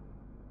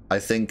 I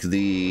think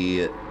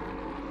the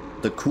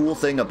cool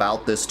thing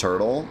about this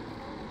turtle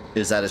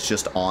is that it's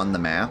just on the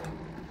map,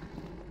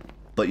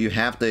 but you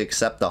have to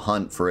accept the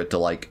hunt for it to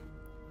like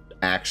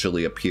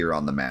actually appear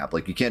on the map.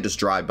 Like you can't just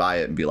drive by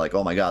it and be like,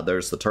 oh my god,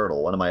 there's the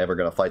turtle, when am I ever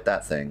gonna fight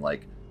that thing?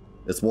 Like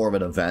it's more of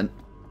an event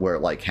where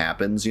it like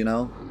happens, you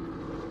know?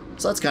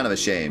 So that's kind of a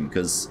shame,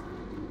 because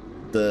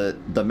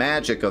the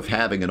magic of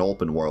having an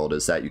open world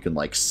is that you can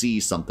like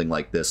see something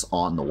like this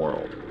on the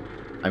world.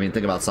 I mean,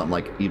 think about something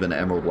like even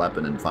Emerald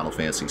Weapon in Final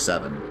Fantasy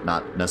VII.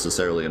 Not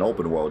necessarily an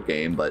open world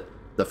game, but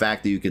the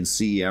fact that you can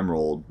see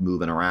Emerald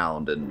moving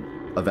around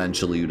and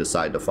eventually you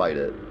decide to fight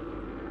it.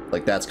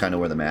 Like, that's kind of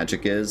where the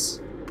magic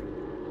is.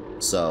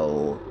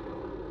 So,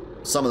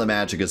 some of the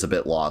magic is a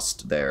bit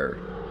lost there.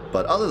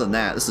 But other than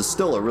that, this is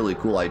still a really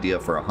cool idea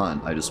for a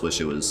hunt. I just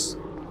wish it was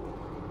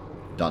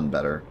done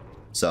better.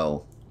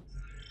 So,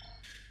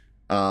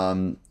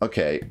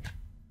 okay.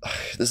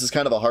 This is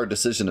kind of a hard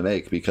decision to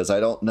make because I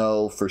don't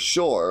know for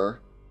sure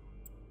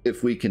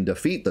if we can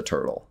defeat the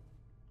turtle.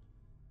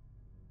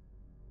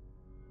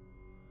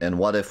 And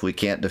what if we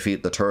can't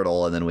defeat the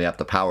turtle and then we have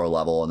to power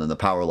level and then the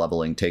power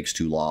leveling takes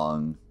too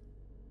long?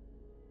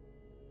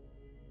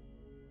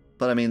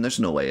 But I mean, there's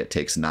no way it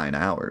takes 9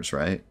 hours,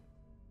 right?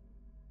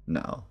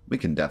 No, we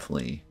can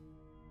definitely...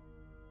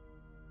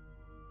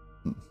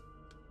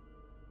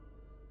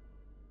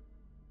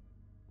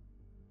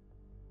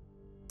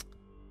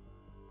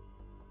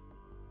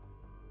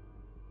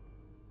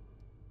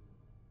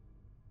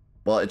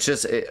 Well, it's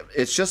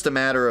just a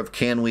matter of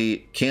can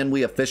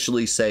we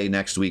officially say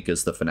next week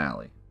is the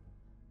finale?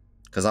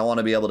 Because I want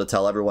to be able to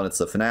tell everyone it's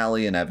the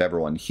finale and have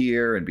everyone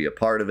here and be a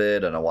part of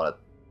it, and I want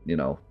to, you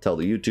know, tell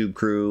the YouTube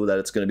crew that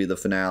it's going to be the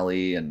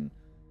finale, and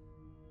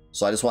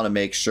so I just want to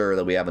make sure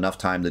that we have enough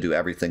time to do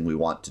everything we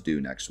want to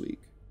do next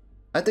week.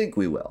 I think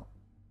we will.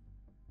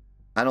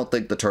 I don't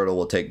think the turtle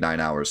will take 9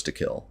 hours to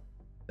kill.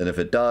 And if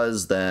it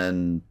does,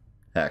 then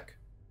heck,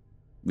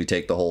 we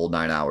take the whole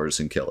 9 hours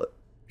and kill it.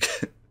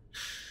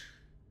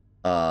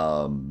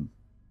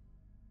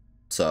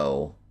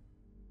 So,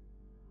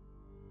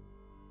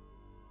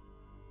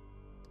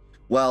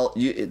 well,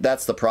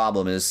 that's the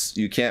problem, is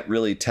you can't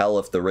really tell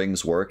if the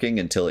ring's working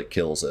until it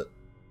kills it.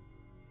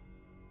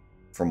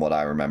 From what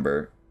I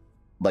remember.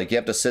 Like, you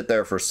have to sit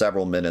there for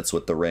several minutes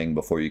with the ring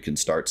before you can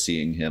start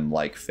seeing him,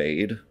 like,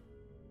 fade.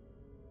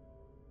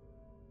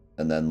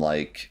 And then,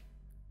 like,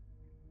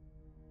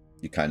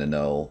 you kind of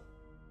know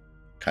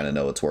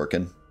it's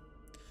working.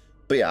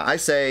 But yeah, I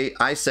say,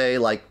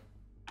 like,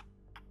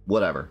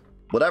 whatever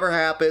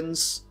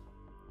happens,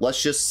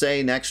 let's just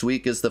say next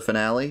week is the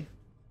finale.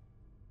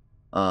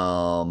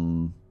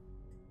 So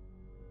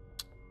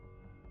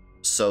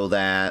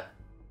that,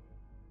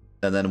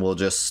 and then we'll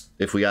just,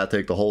 if we gotta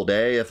take the whole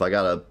day, if I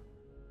gotta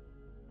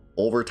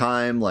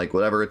overtime, like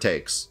whatever it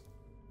takes.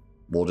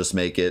 We'll just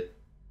make it,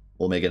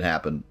 we'll make it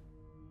happen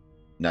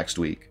next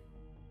week.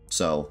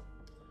 So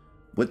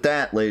with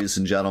that, ladies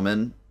and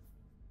gentlemen,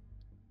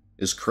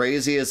 as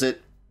crazy as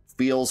it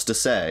feels to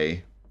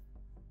say,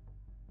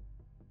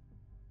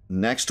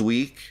 next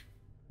week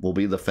will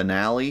be the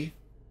finale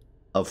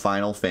of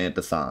Final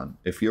Fantathon.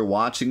 If you're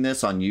watching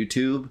this on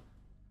YouTube,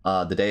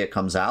 the day it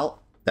comes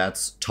out,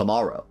 that's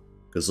tomorrow,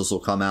 because this will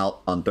come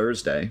out on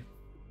Thursday.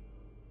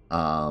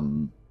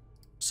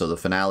 So the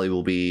finale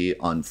will be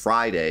on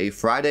Friday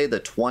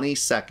the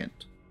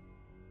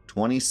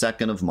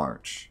 22nd of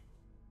March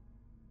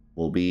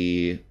will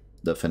be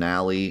the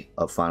finale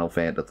of Final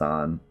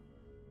Fantathon.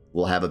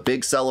 We'll have a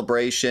big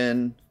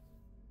celebration.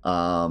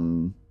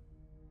 I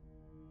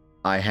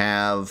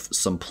have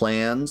some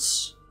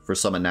plans for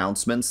some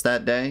announcements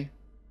that day.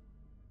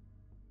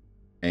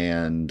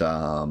 And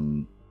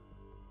so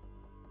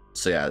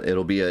yeah,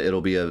 we'll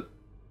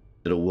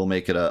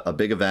make it a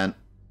big event.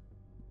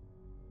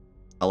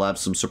 I'll have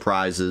some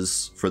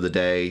surprises for the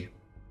day,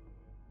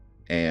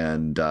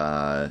 and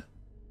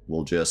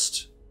we'll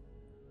just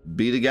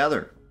be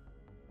together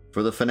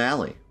for the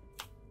finale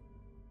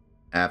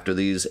after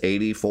these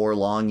 84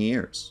 long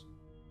years.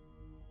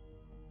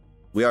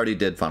 We already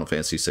did Final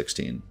Fantasy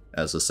 16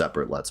 as a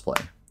separate Let's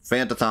Play.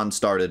 Fantathon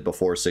started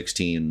before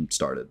 16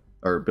 started,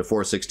 or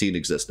before 16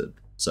 existed.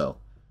 So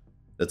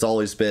it's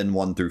always been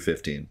 1 through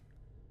 15,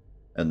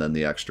 and then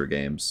the extra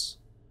games.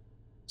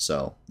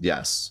 So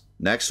yes,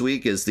 next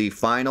week is the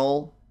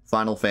final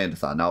Final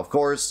Fantathon. Now, of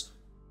course,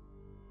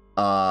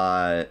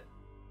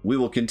 we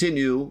will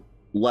continue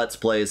Let's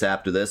Plays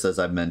after this, as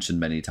I've mentioned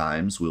many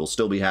times. We will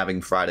still be having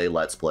Friday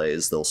Let's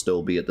Plays. They'll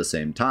still be at the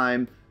same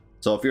time.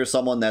 So if you're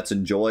someone that's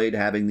enjoyed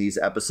having these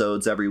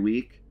episodes every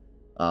week,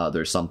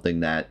 there's something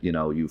that, you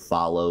know, you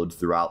followed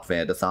throughout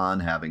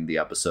Fantathon, having the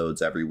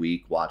episodes every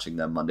week, watching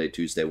them Monday,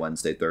 Tuesday,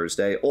 Wednesday,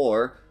 Thursday,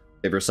 or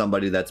if you're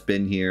somebody that's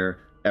been here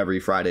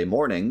every Friday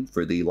morning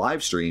for the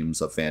live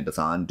streams of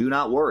Fantathon, do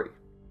not worry.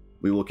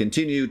 We will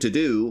continue to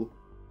do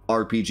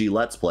RPG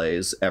Let's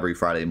Plays every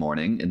Friday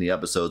morning, and the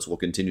episodes will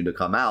continue to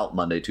come out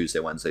Monday, Tuesday,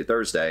 Wednesday,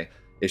 Thursday.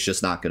 It's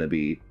just not going to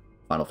be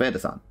Final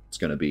Fantathon. It's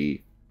going to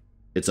be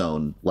its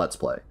own Let's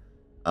Play.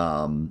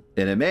 And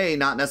it may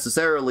not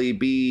necessarily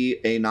be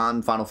a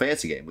non-Final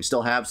Fantasy game. We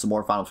still have some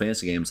more Final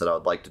Fantasy games that I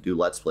would like to do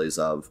Let's Plays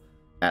of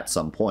at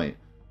some point.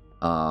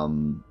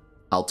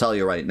 I'll tell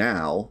you right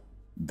now,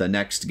 the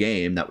next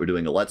game that we're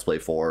doing a Let's Play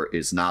for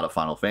is not a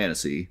Final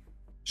Fantasy.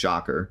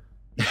 Shocker.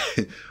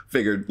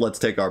 Figured let's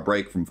take our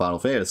break from Final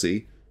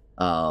Fantasy.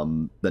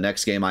 The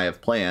next game I have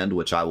planned,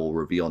 which I will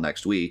reveal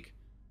next week,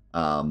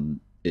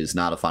 is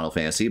not a Final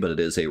Fantasy, but it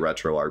is a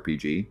retro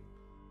RPG.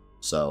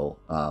 So,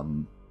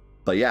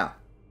 but yeah.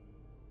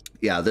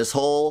 Yeah, this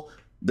whole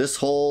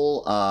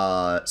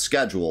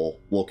schedule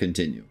will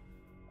continue.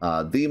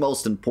 The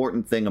most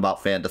important thing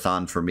about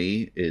Fantathon for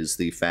me is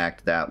the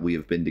fact that we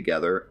have been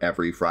together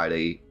every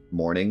Friday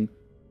morning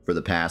for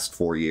the past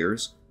 4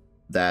 years.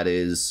 That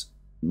is,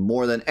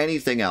 more than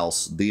anything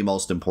else, the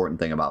most important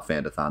thing about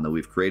Fantathon, that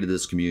we've created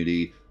this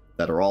community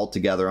that are all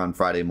together on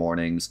Friday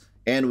mornings,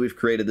 and we've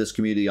created this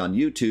community on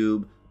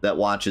YouTube that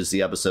watches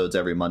the episodes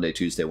every Monday,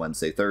 Tuesday,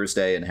 Wednesday,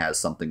 Thursday, and has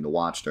something to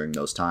watch during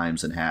those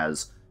times, and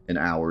has an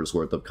hour's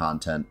worth of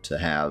content to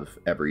have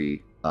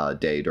every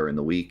day during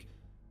the week.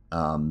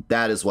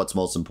 That is what's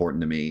most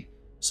important to me.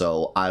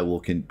 So I will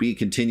be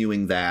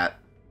continuing that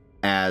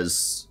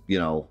as, you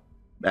know,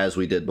 as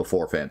we did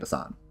before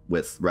Fantathon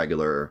with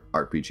regular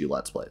RPG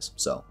Let's Plays.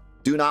 So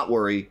do not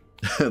worry.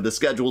 The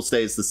schedule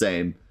stays the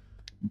same.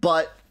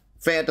 But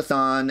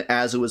Fantathon,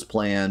 as it was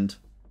planned,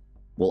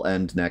 will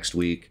end next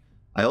week.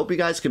 I hope you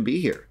guys can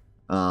be here.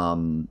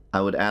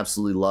 I would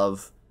absolutely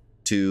love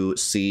to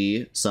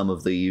see some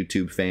of the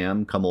YouTube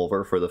fam come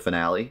over for the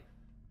finale.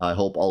 I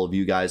hope all of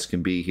you guys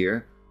can be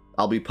here.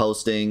 I'll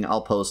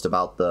post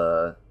about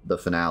the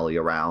finale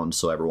around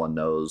so everyone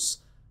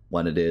knows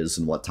when it is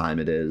and what time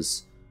it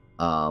is.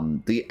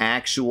 The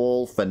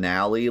actual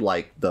finale,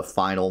 like the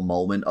final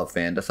moment of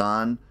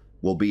Fantathon,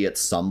 will be at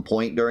some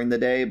point during the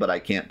day, but I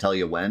can't tell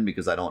you when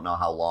because I don't know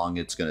how long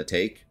it's going to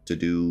take to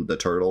do the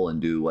turtle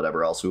and do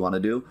whatever else we want to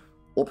do.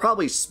 We'll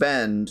probably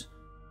spend,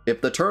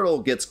 if the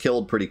turtle gets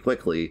killed pretty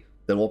quickly,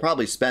 then we'll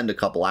probably spend a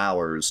couple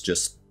hours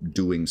just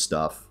doing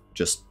stuff,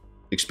 just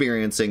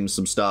experiencing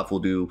some stuff.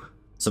 We'll do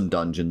some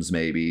dungeons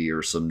maybe,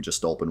 or some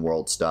just open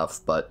world stuff,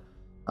 but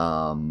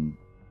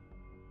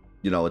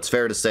you know, it's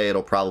fair to say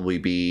it'll probably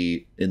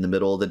be in the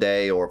middle of the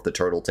day, or if the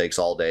turtle takes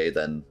all day,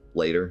 then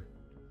later.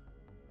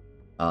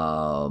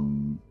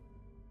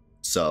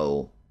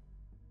 So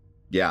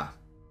yeah,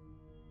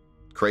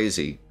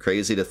 crazy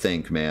to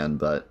think, man,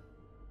 but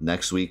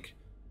next week,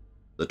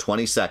 the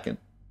 22nd,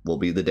 will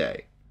be the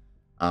day.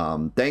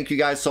 Thank you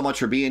guys so much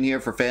for being here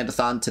for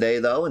Fantathon today,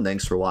 though, and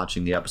thanks for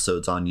watching the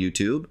episodes on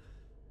YouTube.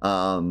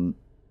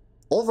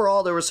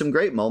 Overall, there were some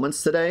great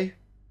moments today.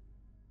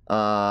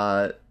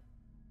 I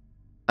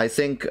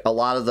think a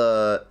lot of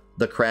the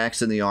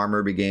cracks in the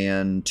armor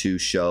began to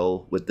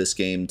show with this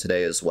game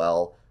today as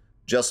well.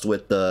 Just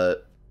with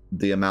the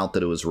the amount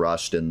that it was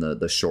rushed and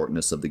the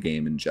shortness of the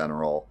game in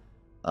general,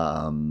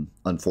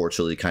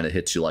 unfortunately kind of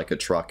hits you like a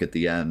truck at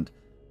the end.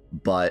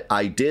 But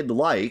I did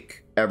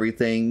like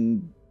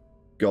everything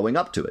going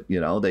up to it. You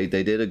know, they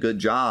did a good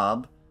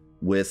job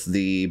with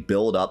the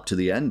build up to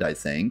the end, I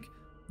think.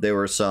 There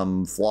were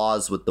some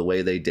flaws with the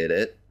way they did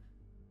it.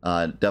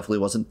 Definitely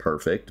wasn't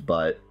perfect,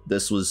 but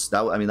this was,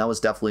 that was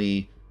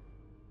definitely...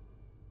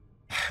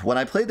 When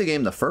I played the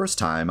game the first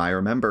time, I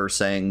remember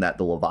saying that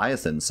the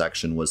Leviathan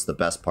section was the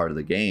best part of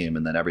the game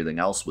and then everything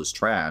else was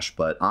trash.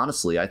 But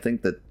honestly, I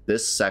think that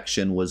this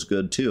section was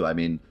good too. I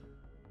mean,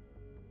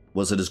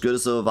 was it as good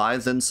as the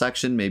Leviathan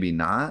section? Maybe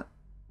not.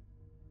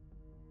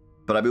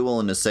 But I'd be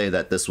willing to say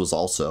that this was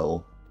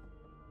also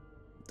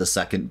the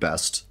second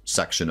best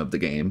section of the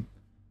game.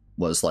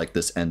 Was like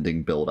this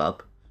ending build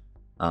up.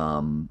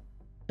 And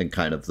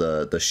kind of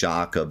the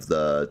shock of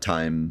the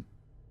time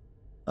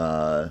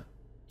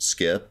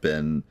skip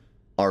and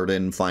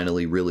Arden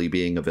finally really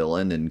being a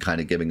villain and kind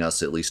of giving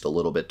us at least a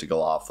little bit to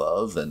go off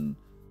of, and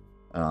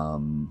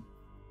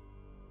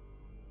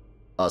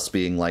us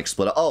being like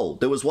split up. Oh,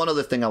 there was one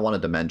other thing I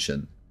wanted to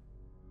mention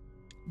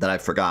that I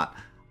forgot.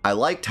 I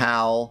liked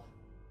how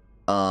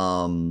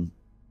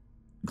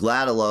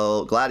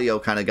Gladio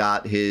kind of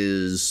got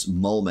his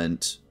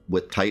moment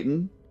with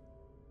Titan,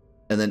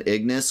 and then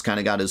Ignis kind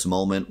of got his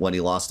moment when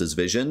he lost his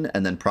vision,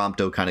 and then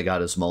Prompto kind of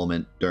got his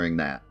moment during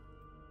that.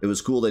 It was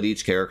cool that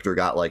each character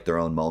got like their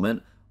own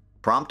moment.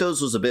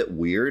 Prompto's was a bit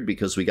weird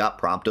because we got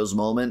Prompto's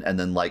moment and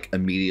then like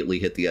immediately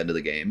hit the end of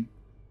the game.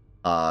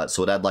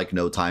 So it had like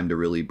no time to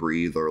really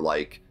breathe, or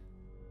like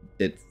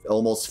it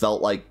almost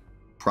felt like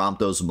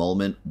Prompto's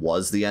moment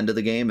was the end of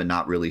the game and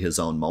not really his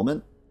own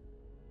moment.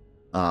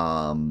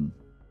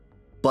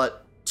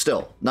 But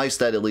still, nice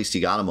that at least he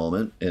got a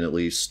moment, and at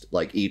least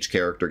like each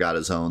character got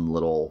his own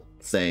little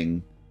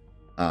thing.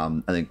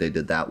 I think they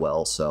did that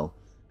well. So,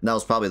 and that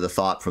was probably the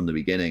thought from the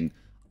beginning.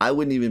 I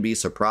wouldn't even be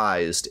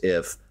surprised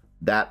if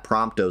that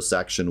Prompto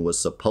section was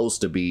supposed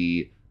to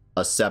be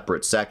a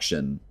separate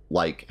section,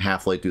 like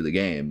halfway through the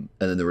game,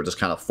 and then they were just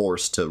kind of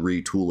forced to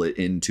retool it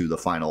into the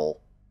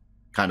final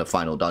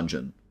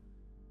dungeon,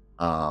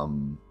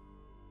 or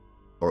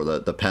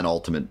the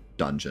penultimate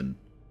dungeon.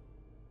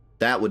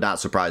 That would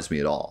not surprise me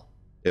at all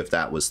if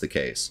that was the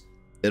case.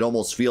 It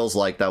almost feels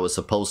like that was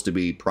supposed to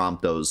be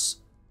Prompto's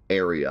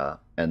area,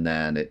 and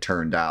then it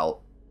turned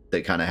out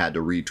they kind of had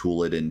to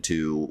retool it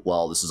into,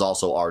 well, this is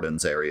also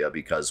Arden's area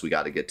because we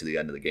got to get to the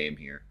end of the game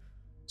here.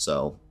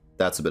 So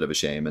that's a bit of a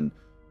shame. And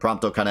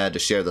Prompto kind of had to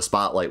share the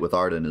spotlight with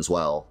Arden as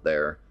well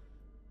there.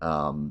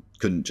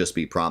 Couldn't just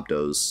be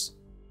Prompto's.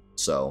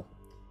 So,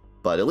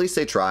 but at least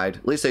they tried.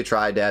 At least they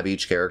tried to have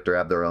each character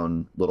have their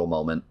own little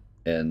moment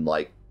and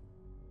like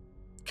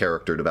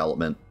character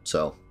development.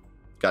 So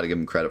got to give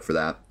them credit for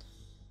that.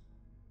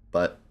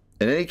 But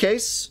in any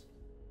case,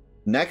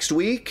 next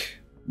week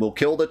we'll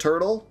kill the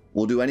turtle.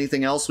 We'll do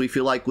anything else we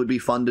feel like would be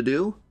fun to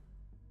do.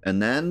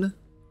 And then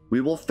we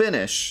will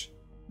finish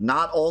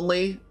not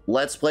only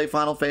Let's Play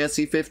Final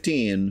Fantasy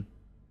 15,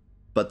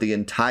 but the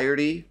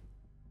entirety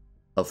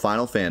of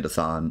Final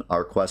Fantathon,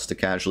 our quest to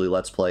casually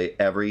Let's Play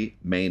every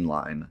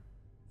mainline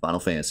Final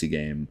Fantasy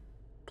game,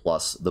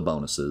 plus the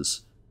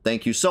bonuses.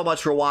 Thank you so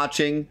much for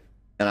watching,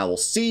 and I will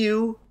see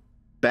you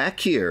back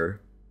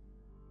here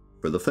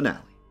for the finale.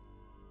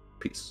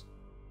 Peace.